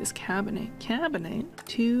inside this cabinet. Cabinet?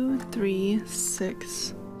 2, 3,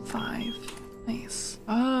 6, 5. Nice.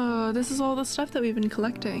 Oh, this is all the stuff that we've been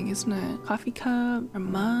collecting, isn't it? Coffee cup, a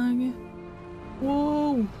mug.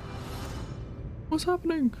 Whoa! What's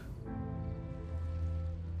happening?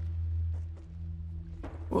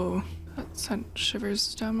 Whoa, that sent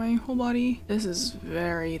shivers down my whole body. This is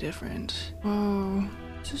very different. Whoa,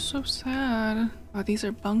 this is so sad. Oh, these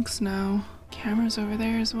are bunks now. Cameras over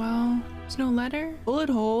there as well. There's no letter. Bullet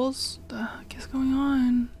holes. What the heck is going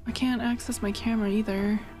on? I can't access my camera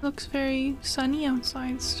either. It looks very sunny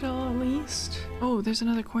outside still, at least. Oh, there's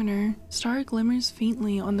another corner. Star glimmers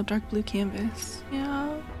faintly on the dark blue canvas.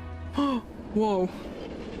 Yeah. Oh, whoa.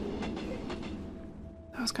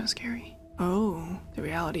 That was kind of scary. Oh, the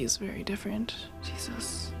reality is very different.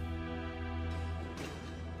 Jesus.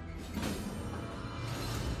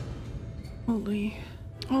 Holy.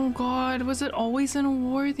 Oh god, was it always in a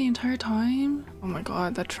war the entire time? Oh my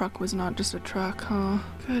god, that truck was not just a truck, huh?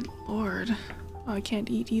 Good lord. Oh, I can't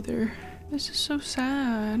eat either. This is so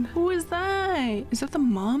sad. Who is that? Is that the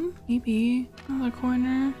mom? Maybe. Another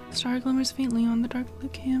corner. Star glimmers faintly on the dark blue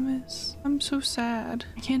canvas. I'm so sad.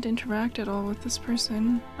 I can't interact at all with this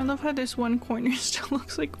person. I love how this one corner still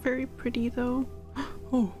looks like very pretty though.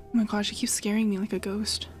 Oh my gosh, she keeps scaring me like a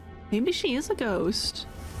ghost. Maybe she is a ghost.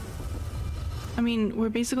 I mean, we're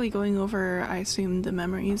basically going over, I assume, the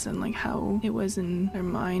memories and like how it was in their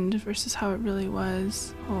mind versus how it really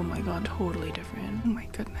was. Oh my god, totally different. Oh my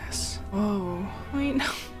goodness. Whoa. Wait, no.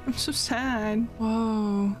 I'm so sad.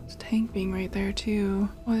 Whoa. There's a tank being right there too.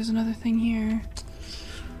 Oh, there's another thing here.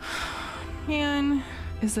 Man.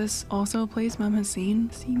 Is this also a place Mom has seen?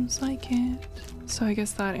 Seems like it. So I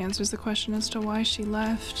guess that answers the question as to why she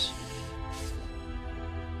left.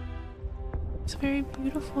 It's very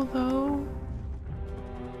beautiful though.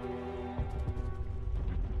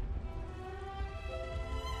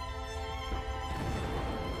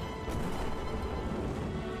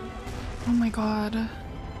 Oh my god.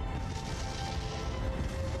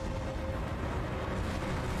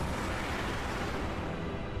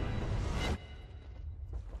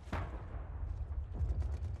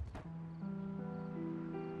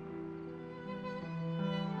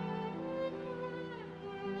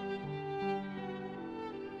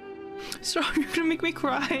 Stop, you're gonna make me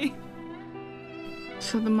cry.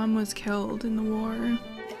 So the mom was killed in the war.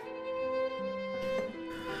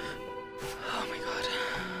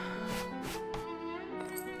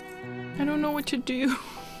 I don't know what to do.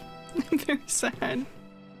 I'm very sad.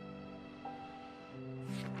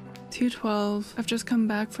 2:12. I've just come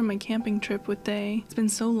back from my camping trip with Day. It's been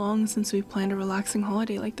so long since we planned a relaxing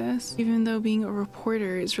holiday like this. Even though being a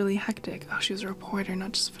reporter is really hectic. Oh, she was a reporter,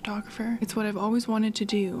 not just a photographer. It's what I've always wanted to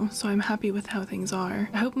do, so I'm happy with how things are.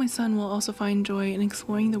 I hope my son will also find joy in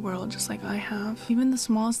exploring the world just like I have. Even the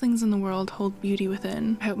smallest things in the world hold beauty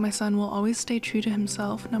within. I hope my son will always stay true to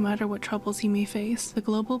himself no matter what troubles he may face. The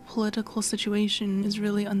global political situation is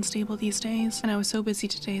really unstable these days, and I was so busy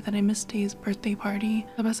today that I missed Day's birthday party.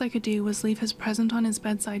 The best I could do was leave his present on his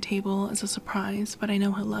bedside table as a surprise, but I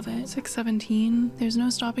know he'll love it. 6:17. There's no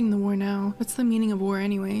stopping the war now. What's the meaning of war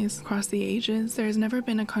anyways? Across the ages, there has never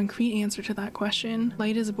been a concrete answer to that question.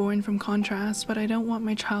 Light is born from contrast, but I don't want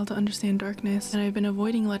my child to understand darkness, and I've been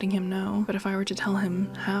avoiding letting him know. But if I were to tell him,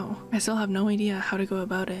 how? I still have no idea how to go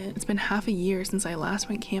about it. It's been half a year since I last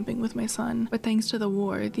went camping with my son, but thanks to the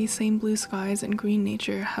war, these same blue skies and green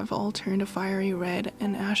nature have all turned a fiery red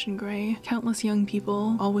and ashen gray. Countless young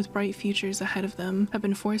people, all with bright futures ahead of them, have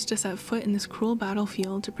been forced to set foot in this cruel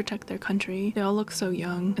battlefield to protect their country. They all look so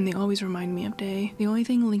young, and they always remind me of Day. The only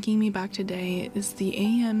thing linking me back to Day is the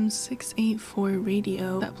AM 684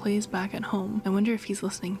 radio that plays back at home. I wonder if he's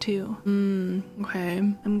listening too. Okay.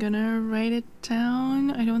 I'm gonna write it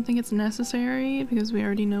down. I don't think it's necessary because we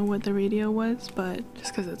already know what the radio was, but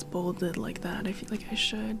just because it's bolded like that, I feel like I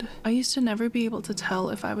should. I used to never be able to tell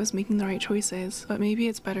if I was making the right choices, but maybe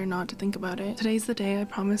it's better not to think about it. Today's the day I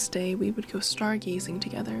promised Day we would go stargazing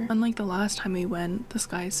together. Unlike the last time we went, the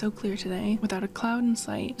sky is so clear today, without a cloud in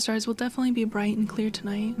sight. The stars will definitely be bright and clear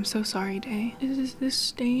tonight. I'm so sorry, Day. Is this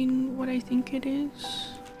stain what I think it is?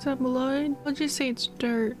 Is that blood? I'll just say it's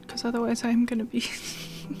dirt, because otherwise I'm gonna be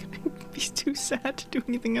too sad to do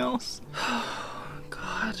anything else. Oh,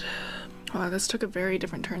 God. Wow, this took a very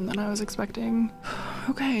different turn than I was expecting.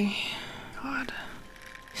 Okay. God.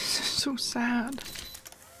 This is so sad.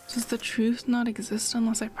 Does the truth not exist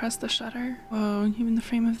unless I press the shutter? Whoa, even the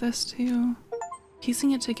frame of this too.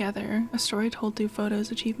 Piecing it together, a story told through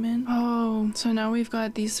photos achievement. Oh, so now we've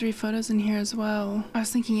got these 3 photos in here as well. I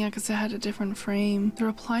was thinking, yeah, because it had a different frame. The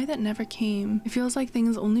reply that never came. It feels like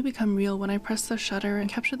things only become real when I press the shutter and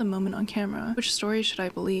capture the moment on camera. Which story should I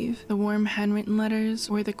believe? The warm handwritten letters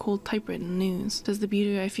or the cold typewritten news? Does the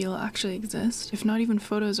beauty I feel actually exist? If not even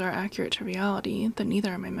photos are accurate to reality, then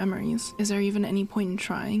neither are my memories. Is there even any point in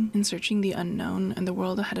trying, in searching the unknown and the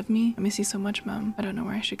world ahead of me? I miss you so much, Mom. I don't know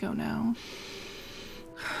where I should go now.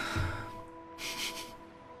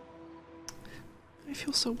 I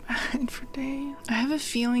feel so bad for Day. I have a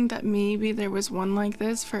feeling that maybe there was one like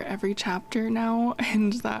this for every chapter now,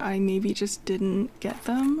 and that I maybe just didn't get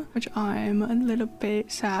them, which I'm a little bit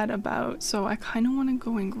sad about. So I kind of want to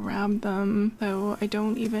go and grab them, though I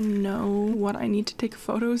don't even know what I need to take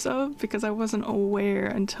photos of because I wasn't aware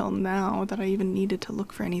until now that I even needed to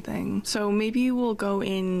look for anything. So maybe we'll go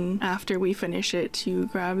in after we finish it to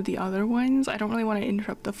grab the other ones. I don't really want to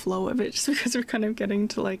interrupt the flow of it just because we're kind of getting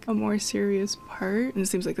to like a more serious part. And it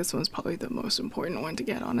seems like this one's probably the most important one to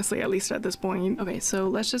get, honestly, at least at this point. Okay, so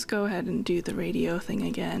let's just go ahead and do the radio thing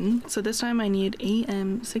again. So this time I need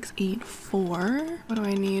AM684. What do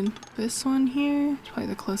I need? This one here? It's probably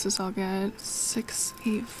the closest I'll get.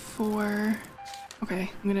 684.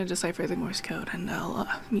 Okay, I'm gonna decipher the Morse code and I'll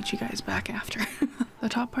meet you guys back after. The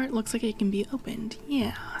top part looks like it can be opened.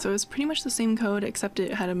 Yeah. So it's pretty much the same code except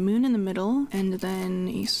it had a moon in the middle and then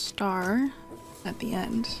a star at the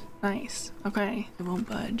end. Nice. Okay, I won't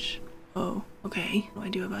budge. Oh, okay. What do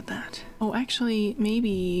I do about that? Oh, actually,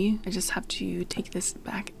 maybe I just have to take this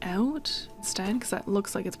back out instead because that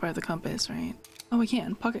looks like it's part of the compass, right? Oh, I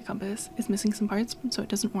can. Pocket compass is missing some parts, so it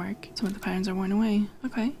doesn't work. Some of the patterns are worn away.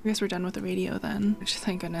 Okay, I guess we're done with the radio then. Which,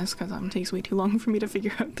 thank goodness, because it takes way too long for me to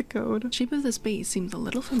figure out the code. The shape of this base seems a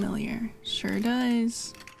little familiar. Sure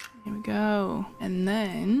does. Here we go. And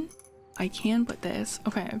then I can put this,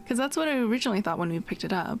 okay, because that's what I originally thought when we picked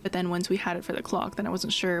it up, but then once we had it for the clock, then I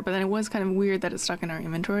wasn't sure, but then it was kind of weird that it's stuck in our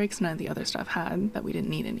inventory because none of the other stuff had that we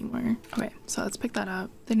didn't need anymore. Okay, so let's pick that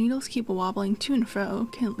up. The needles keep wobbling to and fro.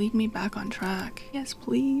 Can it lead me back on track? Yes,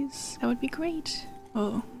 please. That would be great.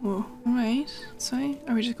 Oh, whoa. All right, so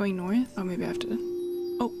are we just going north? Oh, maybe I have to...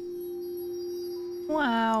 Oh.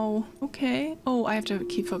 Wow, okay. Oh, I have to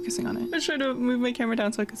keep focusing on it. I tried to move my camera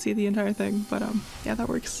down so I could see the entire thing, but yeah, that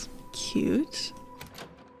works. Cute.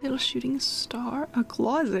 Little shooting star. A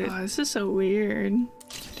closet. Oh, this is so weird.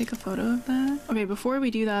 Take a photo of that. Okay, before we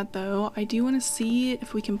do that though, I do want to see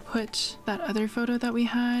if we can put that other photo that we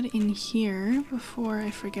had in here before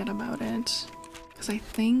I forget about it. Because I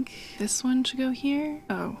think this one should go here.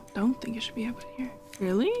 Oh, don't think it should be up here.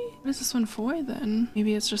 Really? What is this one for then?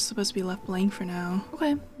 Maybe it's just supposed to be left blank for now.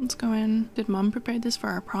 Okay, let's go in. Did Mom prepare this for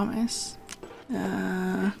our promise?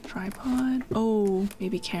 Tripod. Oh,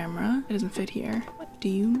 maybe camera. It doesn't fit here. What do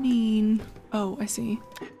you mean? Oh, I see.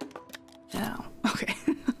 Now. Okay.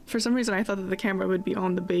 For some reason I thought that the camera would be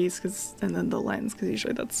on the base and then the lens, because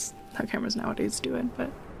usually that's how cameras nowadays do it, but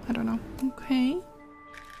I don't know. Okay.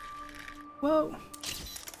 Whoa.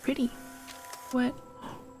 Pretty. What?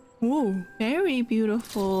 Whoa, very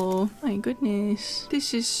beautiful. My goodness.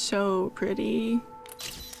 This is so pretty.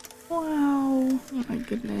 Wow. Oh my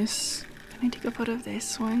goodness. Can I take a photo of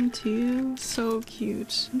this one too? So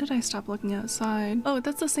cute. When did I stop looking outside? Oh,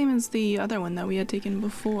 that's the same as the other one that we had taken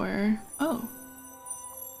before. Oh.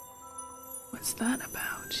 What's that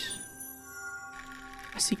about?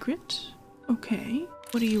 A secret? Okay.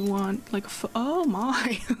 What do you want? Like a oh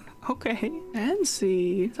my. Okay.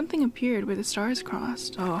 Fancy. Something appeared where the stars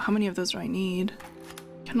crossed. Oh, how many of those do I need?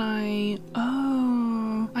 Can I...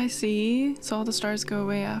 Oh, I see. So all the stars go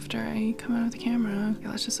away after I come out of the camera. Okay,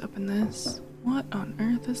 let's just open this. What on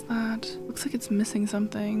earth is that? Looks like it's missing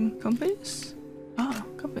something. Compass? Oh,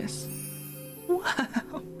 compass.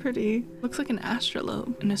 Wow, pretty. Looks like an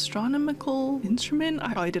astrolabe. An astronomical instrument?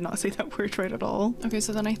 I probably did not say that word right at all. Okay,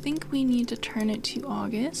 so then I think we need to turn it to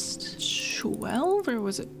August 12, or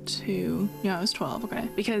was it 2? Yeah, it was 12, okay.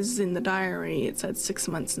 Because in the diary it said 6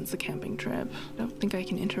 months since the camping trip. I don't think I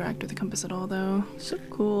can interact with the compass at all though. So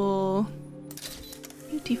cool.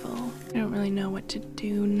 Beautiful. I don't really know what to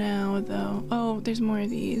do now though. Oh, there's more of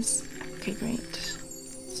these. Okay, great.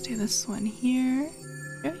 Let's do this one here.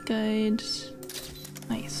 Very good.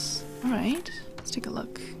 Nice. Alright, let's take a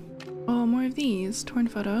look. Oh, more of these. Torn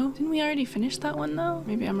photo. Didn't we already finish that one though?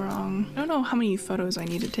 Maybe I'm wrong. I don't know how many photos I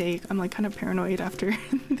need to take. I'm like kind of paranoid after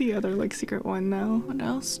the other like secret one now. What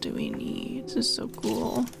else do we need? This is so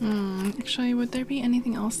cool. Actually, would there be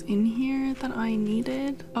anything else in here that I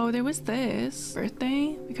needed? Oh, there was this.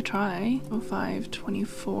 Birthday? We could try.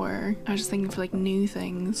 0524. I was just thinking for like new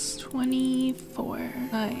things. 24.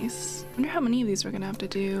 Nice. I wonder how many of these we're gonna have to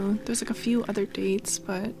do. There's like a few other dates,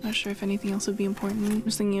 but not sure if anything else would be important. I'm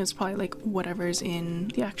just thinking it's probably like whatever's in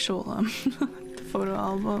the actual the photo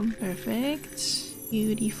album. Perfect.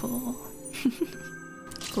 Beautiful.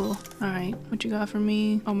 Cool. All right, what you got for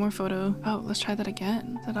me? Oh, more photo. Oh, let's try that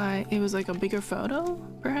again. It was like a bigger photo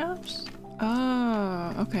perhaps?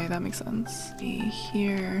 Oh, okay, that makes sense. See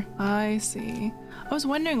here. I see. I was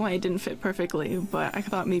wondering why it didn't fit perfectly, but I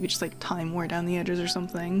thought maybe just like time wore down the edges or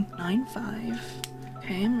something. 9.5.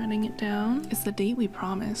 Okay, I'm writing it down. It's the date we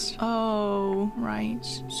promised. Oh, right.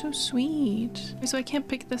 So sweet. Wait, so I can't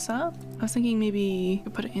pick this up? I was thinking maybe I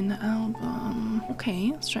could put it in the album. Okay,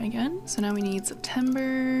 let's try again. So now we need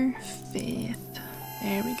September 5th.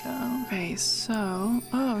 There we go. Okay, so,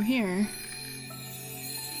 oh, here.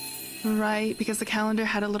 Right, because the calendar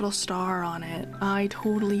had a little star on it. I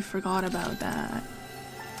totally forgot about that.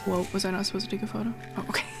 Whoa, was I not supposed to take a photo? Oh,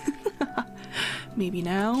 okay. Maybe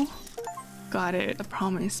now. Got it. A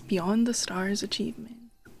promise. Beyond the stars achievement.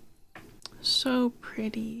 So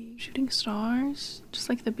pretty. Shooting stars. Just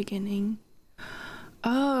like the beginning.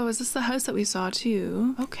 Oh, is this the house that we saw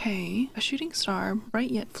too? Okay. A shooting star.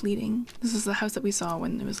 Bright yet fleeting. This is the house that we saw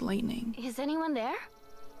when there was lightning. Is anyone there?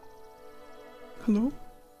 Hello?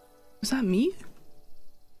 Was that me?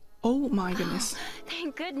 Oh my goodness. Oh,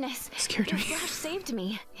 thank goodness. Scared me. Your flash saved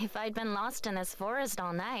me. If I'd been lost in this forest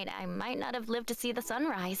all night, I might not have lived to see the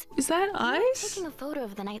sunrise. Is that us? Taking a photo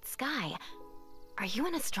of the night sky. Are you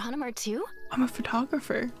an astronomer too? I'm a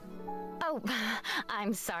photographer. Oh,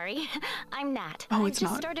 I'm sorry. I'm Nat. Oh, I it's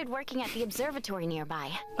just not. started working at the observatory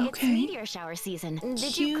nearby. Okay. It's meteor shower season.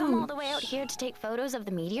 Did you come all the way out here to take photos of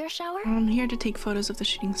the meteor shower? I'm here to take photos of the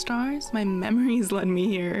shooting stars. My memories led me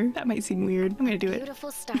here. That might seem weird. I'm gonna do it.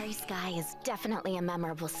 Beautiful starry sky is definitely a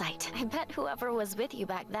memorable sight. I bet whoever was with you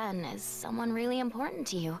back then is someone really important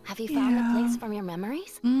to you. Have you found the place from your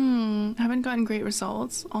memories? I haven't gotten great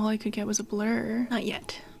results. All I could get was a blur. Not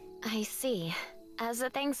yet. I see. As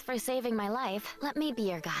a thanks for saving my life, let me be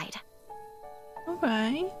your guide.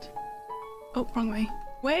 Alright. Oh, wrong way.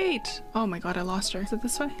 Wait! Oh my god, I lost her. Is it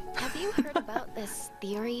this way? Have you heard about this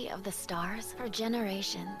theory of the stars? For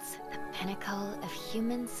generations, the pinnacle of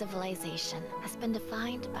human civilization has been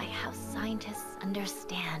defined by how scientists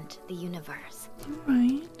understand the universe.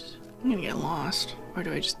 Alright. I'm gonna get lost. Or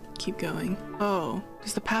do I just keep going? Oh,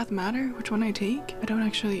 does the path matter? Which one I take? I don't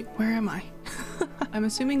actually... Where am I? I'm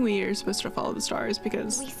assuming we are supposed to follow the stars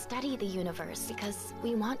because... We study the universe because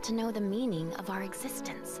we want to know the meaning of our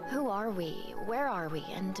existence. Who are we? Where are we?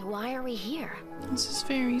 And why are we here? This is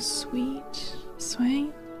very sweet. This way?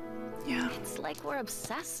 Yeah. It's like we're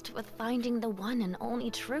obsessed with finding the one and only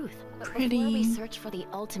truth. But Pretty. before we search for the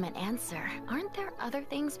ultimate answer, aren't there other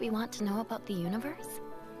things we want to know about the universe?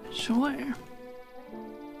 Sure.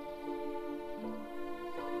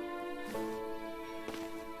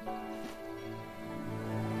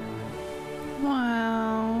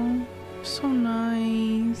 Wow. So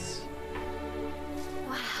nice.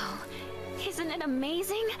 Wow. Isn't it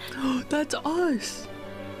amazing? That's us.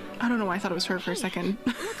 I don't know why I thought it was her for a second.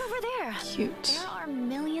 Look over there. Cute. There are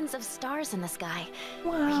millions of stars in the sky.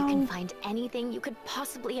 Wow. Where you can find anything you could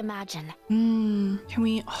possibly imagine. Can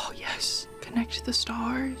we... Oh, yes. Connect the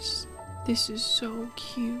stars. This is so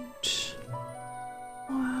cute.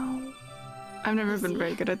 Wow. I've never been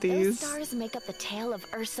very good at these. Those stars make up the tail of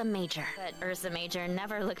Ursa Major. But Ursa Major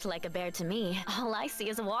never looked like a bear to me. All I see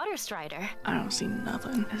is a water strider. I don't see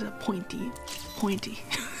nothing. It's a pointy.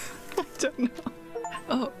 I don't know.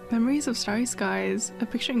 Oh, memories of starry skies. A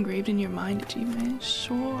picture engraved in your mind achievement.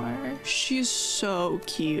 Sure. She's so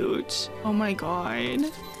cute. Oh my god.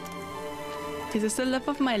 Is this the love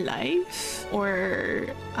of my life? Or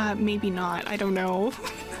maybe not. I don't know.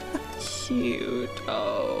 Cute.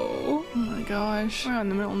 Oh my gosh. We're out in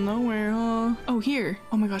the middle of nowhere, huh? Oh, here.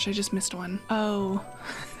 Oh my gosh, I just missed one. Oh.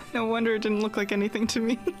 No wonder it didn't look like anything to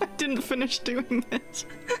me. I didn't finish doing it.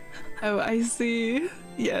 Oh, I see.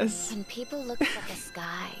 Yes. When people look up at the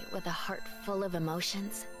sky with a heart full of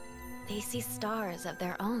emotions, they see stars of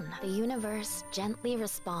their own. The universe gently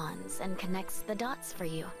responds and connects the dots for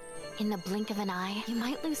you. In the blink of an eye, you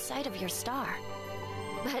might lose sight of your star.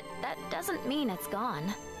 But that doesn't mean it's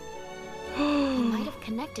gone. You might have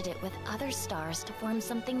connected it with other stars to form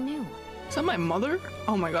something new. Is that my mother?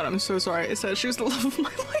 Oh my god, I'm so sorry. I said she was the love of my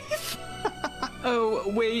life. Oh,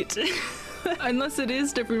 wait. Unless it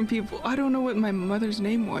is different people. I don't know what my mother's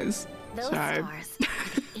name was. Those stars are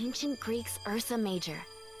the ancient Greeks' Ursa Major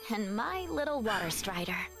and my little water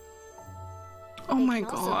strider. Oh They my can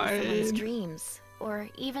also be someone's god. dreams, or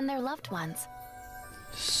even their loved ones.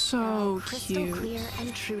 So Crystal cute. clear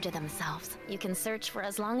and true to themselves. You can search for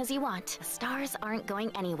as long as you want. The stars aren't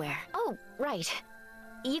going anywhere. Oh, right.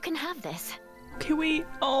 You can have this. Okay, wait.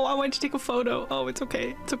 Oh, I wanted to take a photo. Oh, it's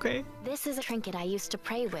okay. It's okay. This is a trinket I used to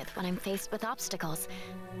pray with when I'm faced with obstacles.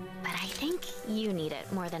 But I think you need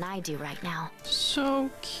it more than I do right now. So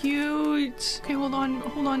cute. Okay, hold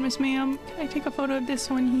on, Miss Ma'am. Can I take a photo of this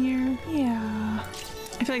one here? Yeah.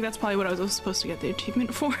 I feel like that's probably what I was supposed to get the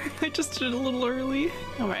achievement for. I just did it a little early.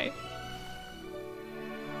 All right.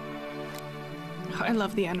 I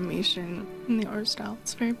love the animation and the art style.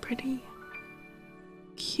 It's very pretty.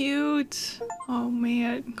 cute. Oh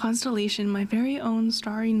man. Constellation, my very own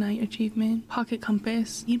starry night achievement. Pocket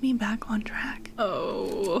compass, need me back on track.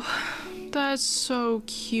 Oh, that's so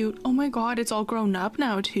cute. Oh my god, it's all grown up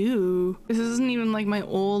now too. This isn't even like my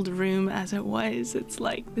old room as it was. It's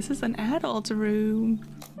like, this is an adult room.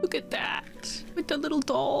 Look at that. With the little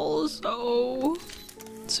dolls. Oh.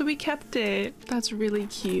 So we kept it. That's really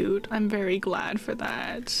cute. I'm very glad for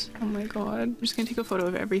that. Oh my god. I'm just gonna take a photo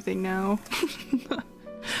of everything now.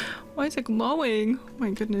 Why is it glowing? Oh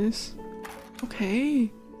my goodness. Okay.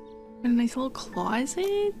 And a nice little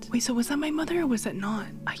closet. Wait, so was that my mother or was that not?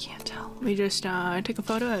 I can't tell. Let me just take a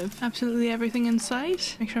photo of absolutely everything in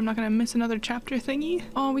sight. Make sure I'm not gonna miss another chapter thingy.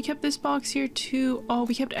 Oh, we kept this box here too. Oh,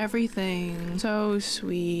 we kept everything. So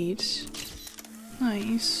sweet.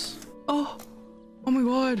 Nice. Oh. Oh my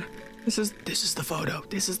god. This is the photo.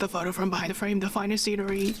 This is the photo from behind the frame, the finest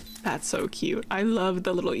scenery. That's so cute. I love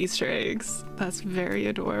the little Easter eggs. That's very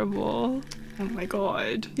adorable. Oh my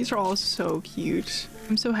god. These are all so cute.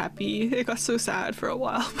 I'm so happy. It got so sad for a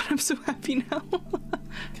while, but I'm so happy now.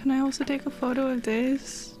 Can I also take a photo of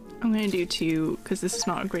this? I'm gonna do two because this is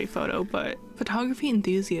not a great photo, but photography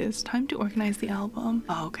enthusiast, time to organize the album.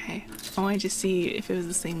 Oh, okay. I wanted to see if it was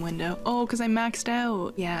the same window. Oh, because I maxed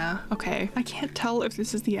out. Yeah, okay. I can't tell if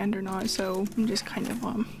this is the end or not, so I'm just kind of,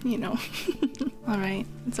 you know. All right,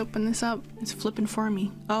 let's open this up. It's flipping for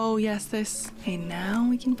me. Oh, yes, this. Okay, now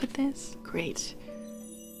we can put this. Great.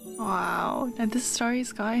 Wow, now this starry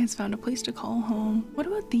sky has found a place to call home. What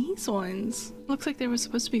about these ones? Looks like there was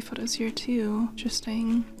supposed to be photos here too.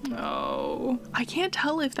 Interesting. Oh, I can't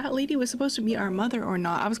tell if that lady was supposed to be our mother or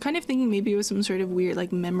not. I was kind of thinking maybe it was some sort of weird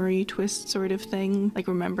like memory twist sort of thing, like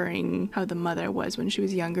remembering how the mother was when she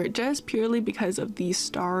was younger, just purely because of the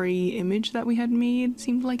starry image that we had made.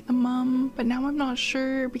 Seemed like the mom, but now I'm not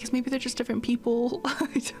sure because maybe they're just different people.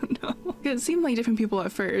 I don't know. It seemed like different people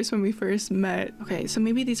at first when we first met. Okay, so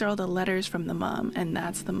maybe these are all the letters from the mom, and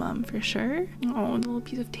that's the mom for sure. Oh, a little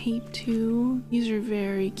piece of tape too. These are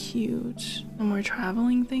very cute. And more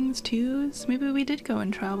traveling things too, so maybe we did go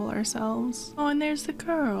and travel ourselves. Oh, and there's the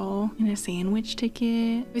girl in a sandwich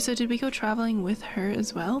ticket. Wait, so did we go traveling with her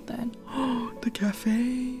as well then? Oh, the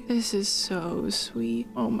cafe. This is so sweet.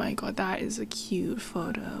 Oh my god, that is a cute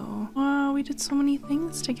photo. Wow, we did so many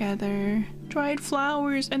things together. Dried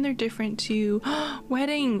flowers, and they're different too.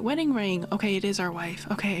 Wedding ring. Okay, it is our wife.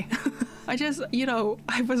 Okay. I just, you know,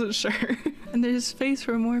 I wasn't sure. And there's space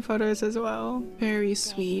for more photos as well. Very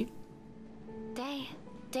sweet. Day,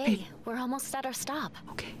 Hey. we're almost at our stop.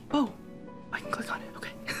 Okay. Oh, I can click on it.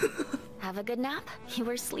 Okay. Have a good nap? You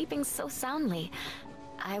were sleeping so soundly.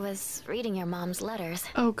 I was reading your mom's letters.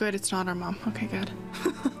 Oh, good. It's not our mom. Okay, good.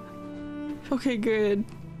 Okay, good.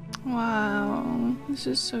 Wow, this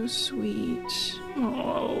is so sweet.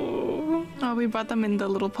 Oh, we brought them in the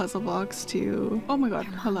little puzzle box too. Oh my god,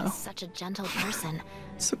 Your mom hello. is such a gentle person.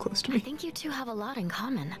 So close to I me. think you two have a lot in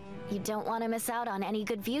common. You don't want to miss out on any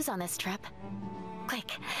good views on this trip.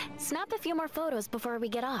 Quick, snap a few more photos before we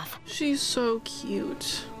get off. She's so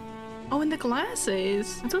cute. Oh, and the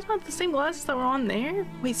glasses. Are those not the same glasses that were on there?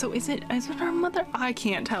 Wait, so is it our mother? I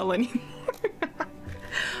can't tell anymore.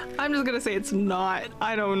 I'm just gonna say it's not.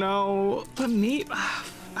 I don't know. But me,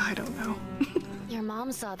 I don't know. Your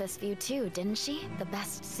mom saw this view too, didn't she? The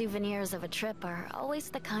best souvenirs of a trip are always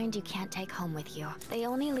the kind you can't take home with you. They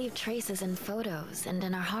only leave traces in photos and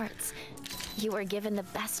in our hearts. You were given the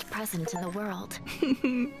best present in the world.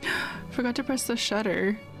 Forgot to press the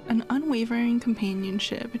shutter. An unwavering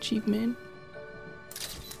companionship achievement.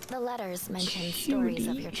 The letters mention stories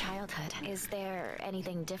of your childhood. Is there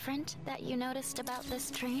anything different that you noticed about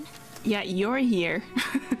this train? Yeah, you're here.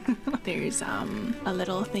 There's a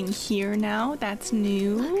little thing here now that's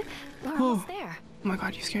new. Look, we're almost there. Oh my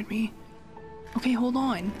god, you scared me. Okay, hold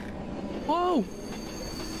on. Whoa!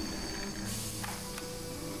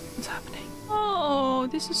 What's happening? Oh,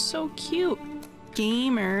 this is so cute.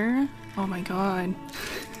 Gamer. Oh my god.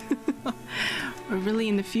 We're really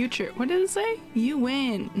in the future. What did it say? You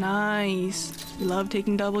win. Nice. We love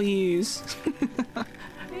taking W's.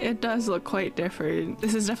 It does look quite different.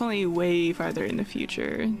 This is definitely way farther in the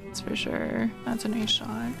future. That's for sure. That's a nice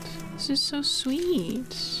shot. This is so sweet.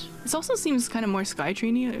 This also seems kind of more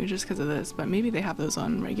Skytrain-y just because of this, but maybe they have those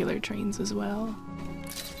on regular trains as well.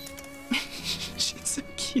 She's so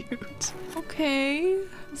cute. Okay.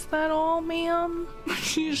 Is that all, ma'am?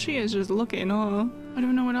 She is just looking, huh? I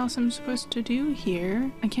don't know what else I'm supposed to do here.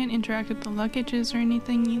 I can't interact with the luggages or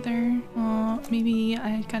anything either. Maybe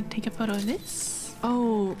I gotta take a photo of this.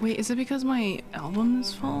 Oh, wait, is it because my album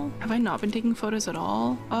is full? Have I not been taking photos at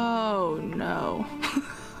all? Oh, no.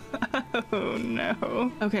 Oh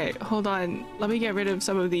no. Okay, hold on. Let me get rid of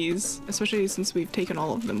some of these, especially since we've taken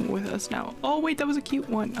all of them with us now. Oh wait, that was a cute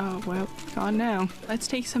one. Oh well, gone now. Let's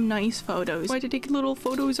take some nice photos. Why did I take little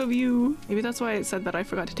photos of you? Maybe that's why it said that I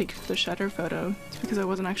forgot to take the shutter photo. It's because I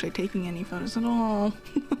wasn't actually taking any photos at all.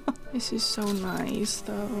 This is so nice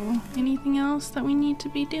though. Anything else that we need to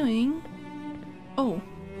be doing? Oh,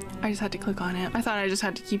 I just had to click on it. I thought I just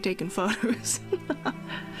had to keep taking photos.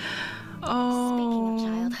 Oh.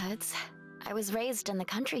 Speaking of childhoods, I was raised in the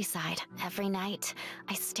countryside. Every night,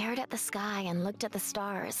 I stared at the sky and looked at the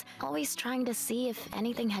stars, always trying to see if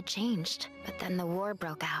anything had changed. But then the war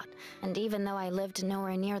broke out, and even though I lived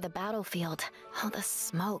nowhere near the battlefield, all the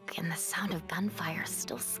smoke and the sound of gunfire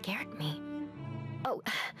still scared me. Oh,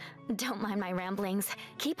 don't mind my ramblings.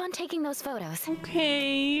 Keep on taking those photos.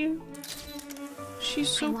 Okay. She's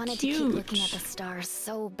so cute. I wanted to keep looking at the stars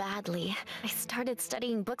so badly. I started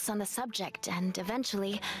studying books on the subject, and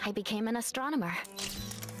eventually I became an astronomer.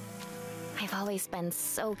 I've always been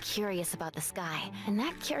so curious about the sky, and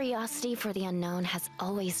that curiosity for the unknown has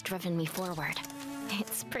always driven me forward.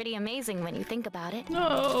 It's pretty amazing when you think about it.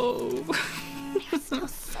 No. There's still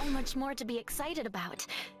so much more to be excited about.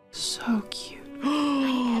 So cute.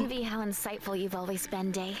 I envy how insightful you've always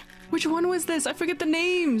been, Day. Which one was this? I forget the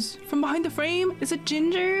names. From behind the frame? Is it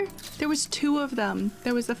Ginger? There was two of them.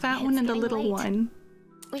 There was the fat one and the little one.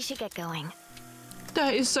 We should get going.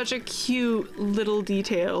 That is such a cute little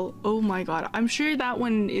detail. Oh my god. I'm sure that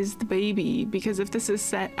one is the baby because if this is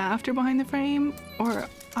set after behind the frame, or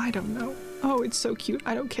I don't know. Oh, it's so cute.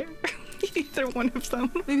 I don't care. Either one of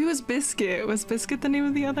them. Maybe it was Biscuit. Was Biscuit the name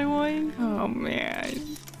of the other one? Oh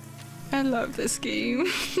man. I love this game.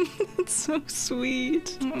 It's so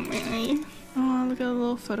sweet. Oh man. Oh, look at the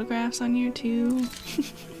little photographs on here too.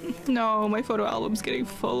 No, my photo album's getting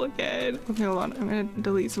full again. Okay, hold on. I'm gonna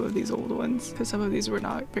delete some of these old ones because some of these were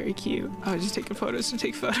not very cute. I was just taking photos to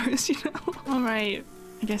take photos, you know? All right.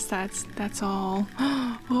 I guess that's all.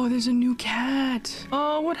 Oh, there's a new cat.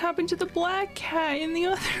 Oh, what happened to the black cat in the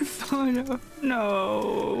other photo?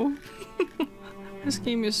 No. This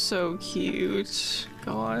game is so cute.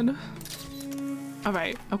 God. All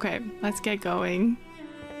right. Okay. Let's get going.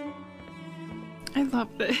 I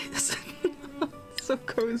love this. So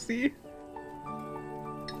cozy.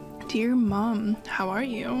 Dear Mom, how are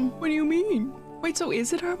you? What do you mean? Wait, so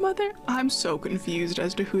is it our mother? I'm so confused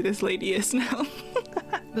as to who this lady is now.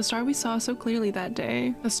 The star we saw so clearly that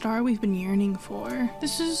day. The star we've been yearning for.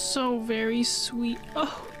 This is so very sweet.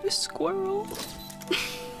 Oh, the squirrel.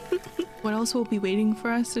 What else will be waiting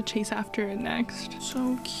for us to chase after it next?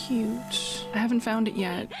 So cute. I haven't found it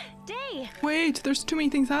yet. Day! Wait, there's too many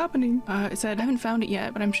things happening. It said, I haven't found it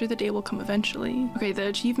yet, but I'm sure the day will come eventually. Okay, the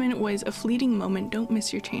achievement was a fleeting moment. Don't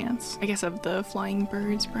miss your chance. I guess of the flying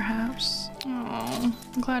birds, perhaps. Oh,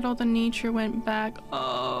 I'm glad all the nature went back.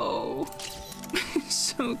 Oh,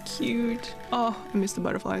 so cute. Oh, I missed the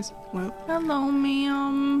butterflies. Well, hello,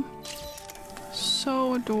 ma'am.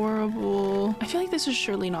 So adorable. I feel like this is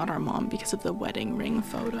surely not our mom because of the wedding ring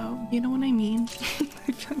photo. You know what I mean?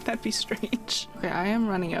 I feel like that'd be strange. Okay, I am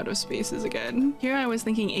running out of spaces again. Here I was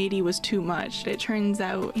thinking 80 was too much. It turns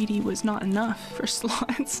out 80 was not enough for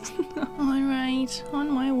slots. All right, on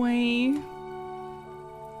my way.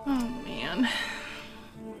 Oh man.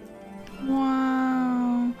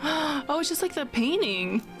 Wow. Oh, it's just like the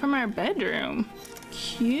painting from our bedroom.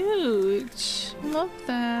 Cute. Love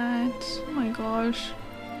that. Oh my gosh.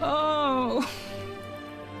 Oh.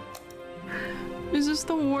 Is this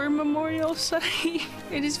the war memorial site?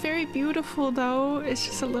 It is very beautiful though. It's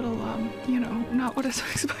just a little, you know, not what I was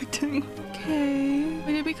expecting. Okay.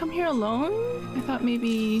 Wait, did we come here alone? I thought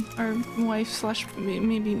maybe our wife slash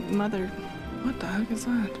maybe mother. What the heck is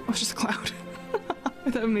that? Oh, it's just a cloud. I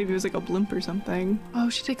thought maybe it was like a blimp or something. Oh,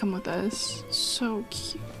 she did come with us. So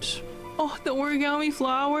cute. Oh, the origami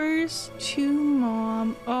flowers. To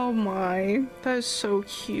Mom. Oh my. That is so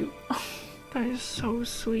cute. Oh, that is so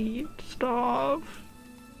sweet. Stop.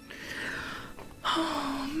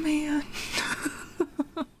 Oh man.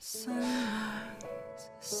 Sunset.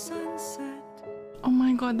 Oh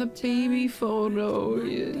my god, the baby photo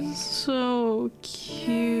is so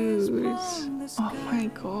cute. Oh my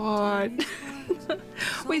god.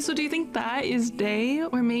 Wait, so do you think that is Day?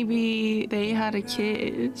 Or maybe they had a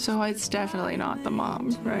kid? So it's definitely not the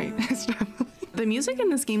mom, right? It's definitely The music in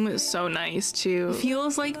this game was so nice too.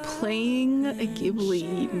 Feels like playing a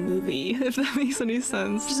Ghibli movie, if that makes any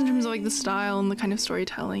sense. Just in terms of like the style and the kind of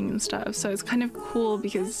storytelling and stuff. So it's kind of cool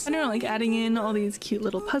because, I don't know, like adding in all these cute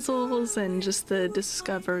little puzzles and just the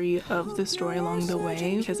discovery of the story along the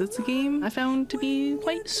way, because it's a game I found to be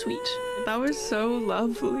quite sweet. That was so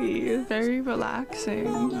lovely. Very relaxing.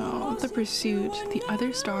 Oh, The Pursuit, the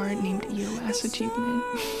other Star Named EOS achievement.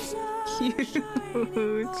 Cute.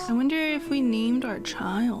 I wonder if we named our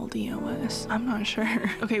child EOS. I'm not sure.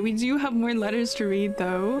 Okay, we do have more letters to read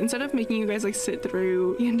though. Instead of making you guys like sit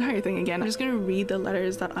through the entire thing again, I'm just gonna read the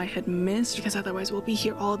letters that I had missed because otherwise we'll be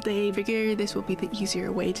here all day. Figure this will be the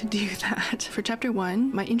easier way to do that. For chapter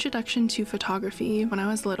 1, my introduction to photography. When I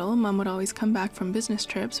was little, mom would always come back from business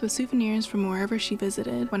trips with souvenirs from wherever she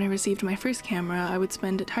visited. When I received my first camera, I would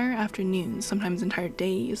spend entire afternoons, sometimes entire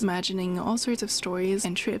days, imagining all sorts of stories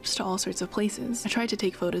and trips to all sorts of places. I tried to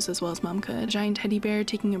take photos as well as mom could. A giant teddy bear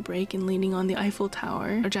taking a break and leaning on the Eiffel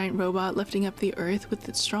Tower, a giant robot lifting up the earth with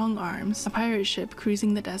its strong arms, a pirate ship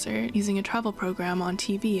cruising the desert, using a travel program on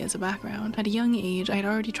TV as a background. At a young age, I had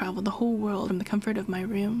already traveled the whole world from the comfort of my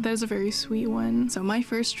room. That was a very sweet one. So my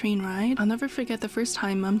first train ride, I'll never forget the first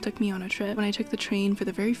time mom took me on a trip. When I took the train for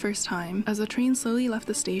the very first time, as the train slowly left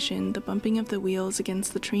the station, the bumping of the wheels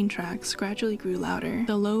against the train tracks gradually grew louder.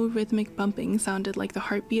 The low rhythmic bumping sounded like the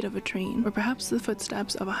heartbeat of a train, or perhaps the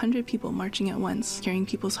footsteps of 100 people marching at once, carrying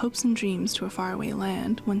people's hopes and dreams to a faraway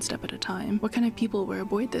land, one step at a time. What kind of people were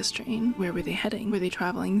aboard this train? Where were they heading? Were they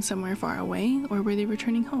traveling somewhere far away, or were they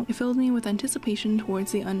returning home? It filled me with anticipation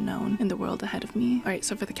towards the unknown and the world ahead of me. Alright,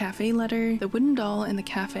 so for the cafe letter, the wooden doll in the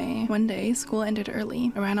cafe. One day, school ended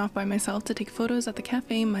early. I ran off by myself to take photos at the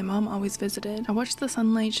cafe my mom always visited. I watched the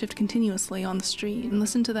sunlight shift continuously on the street and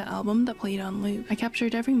listened to the album that played on loop. I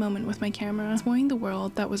captured every moment with my camera, exploring the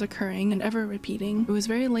world that was occurring and ever repeating. It was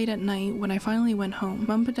very late at night when I finally went home.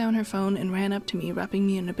 Mom put down her phone and ran up to me, wrapping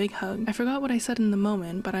me in a big hug. I forgot what I said in the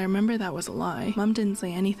moment, but I remember that was a lie. Mom didn't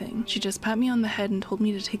say anything. She just pat me on the head and told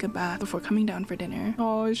me to take a bath before coming down for dinner.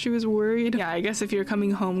 Oh, she was worried. Yeah, I guess if you're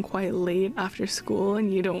coming home quite late after school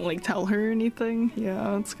and you don't like tell her anything,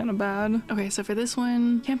 yeah, it's kind of bad. Okay, so for this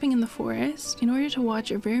one, camping in the forest. In order to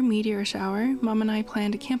watch a rare meteor shower, Mom and I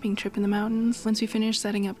planned a camping trip in the mountains. Once we finished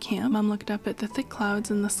setting up camp, Mom looked up at the thick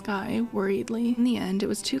clouds in the sky worriedly. In the end, it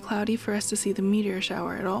was too cloudy for us to see the meteor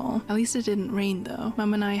shower at all. At least it didn't rain though.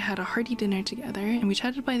 Mom and I had a hearty dinner together and we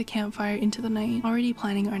chatted by the campfire into the night, already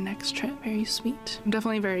planning our next trip. Very sweet. I'm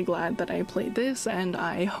definitely very glad that I played this and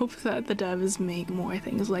I hope that the devs make more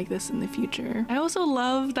things like this in the future. I also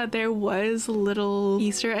love that there was little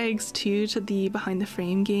Easter eggs too to the behind the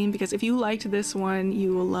frame game, because if you liked this one,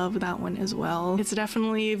 you will love that one as well. It's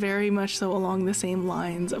definitely very much so along the same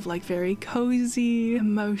lines of like very cozy,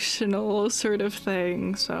 emotional sort of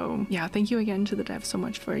thing. So yeah, thank you again to the devs so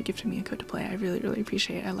much for gifting me a code to play. I really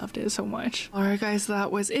appreciate it. I loved it so much. Alright guys,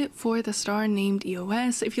 that was it for the Star Named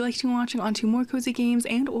EOS. If you liked me watching onto more cozy games,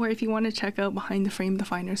 and or if you want to check out behind the frame the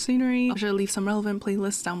finer scenery, I'll sure to leave some relevant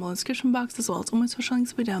playlists down below in the description box, as well as all my social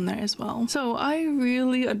links will be down there as well. So I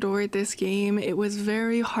really adored this game. It was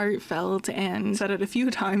very heartfelt and said it a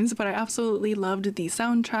few times, but I absolutely loved the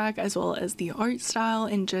soundtrack as well as the art style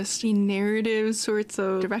and just the narrative sorts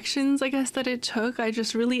of directions I guess that it took. I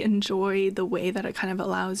just really enjoyed the way that it kind of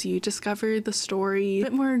allows you to discover the story a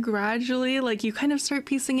bit more gradually. Like you kind of start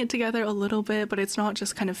piecing it together a little bit, but it's not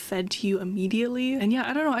just kind of fed to you immediately. And yeah,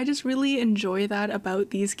 I don't know, I just really enjoy that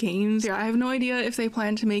about these games. Yeah, I have no idea if they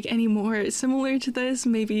plan to make any more similar to this,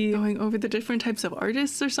 maybe going over the different types of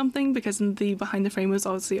artists or something, because the behind the frame was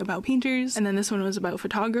obviously about painters and then this one was about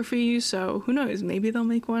photography, so who knows, maybe they'll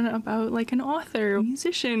make one about like an author, a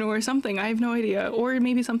musician or something. I have no idea, or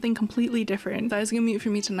maybe something completely different. That is gonna be it for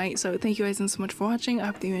me tonight, so thank you guys so much for watching. I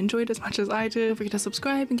hope that you enjoyed as much as I did. Don't forget to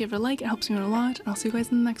subscribe and give it a like, it helps me out a lot, and I'll see you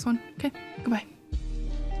guys in the next one. Okay, goodbye.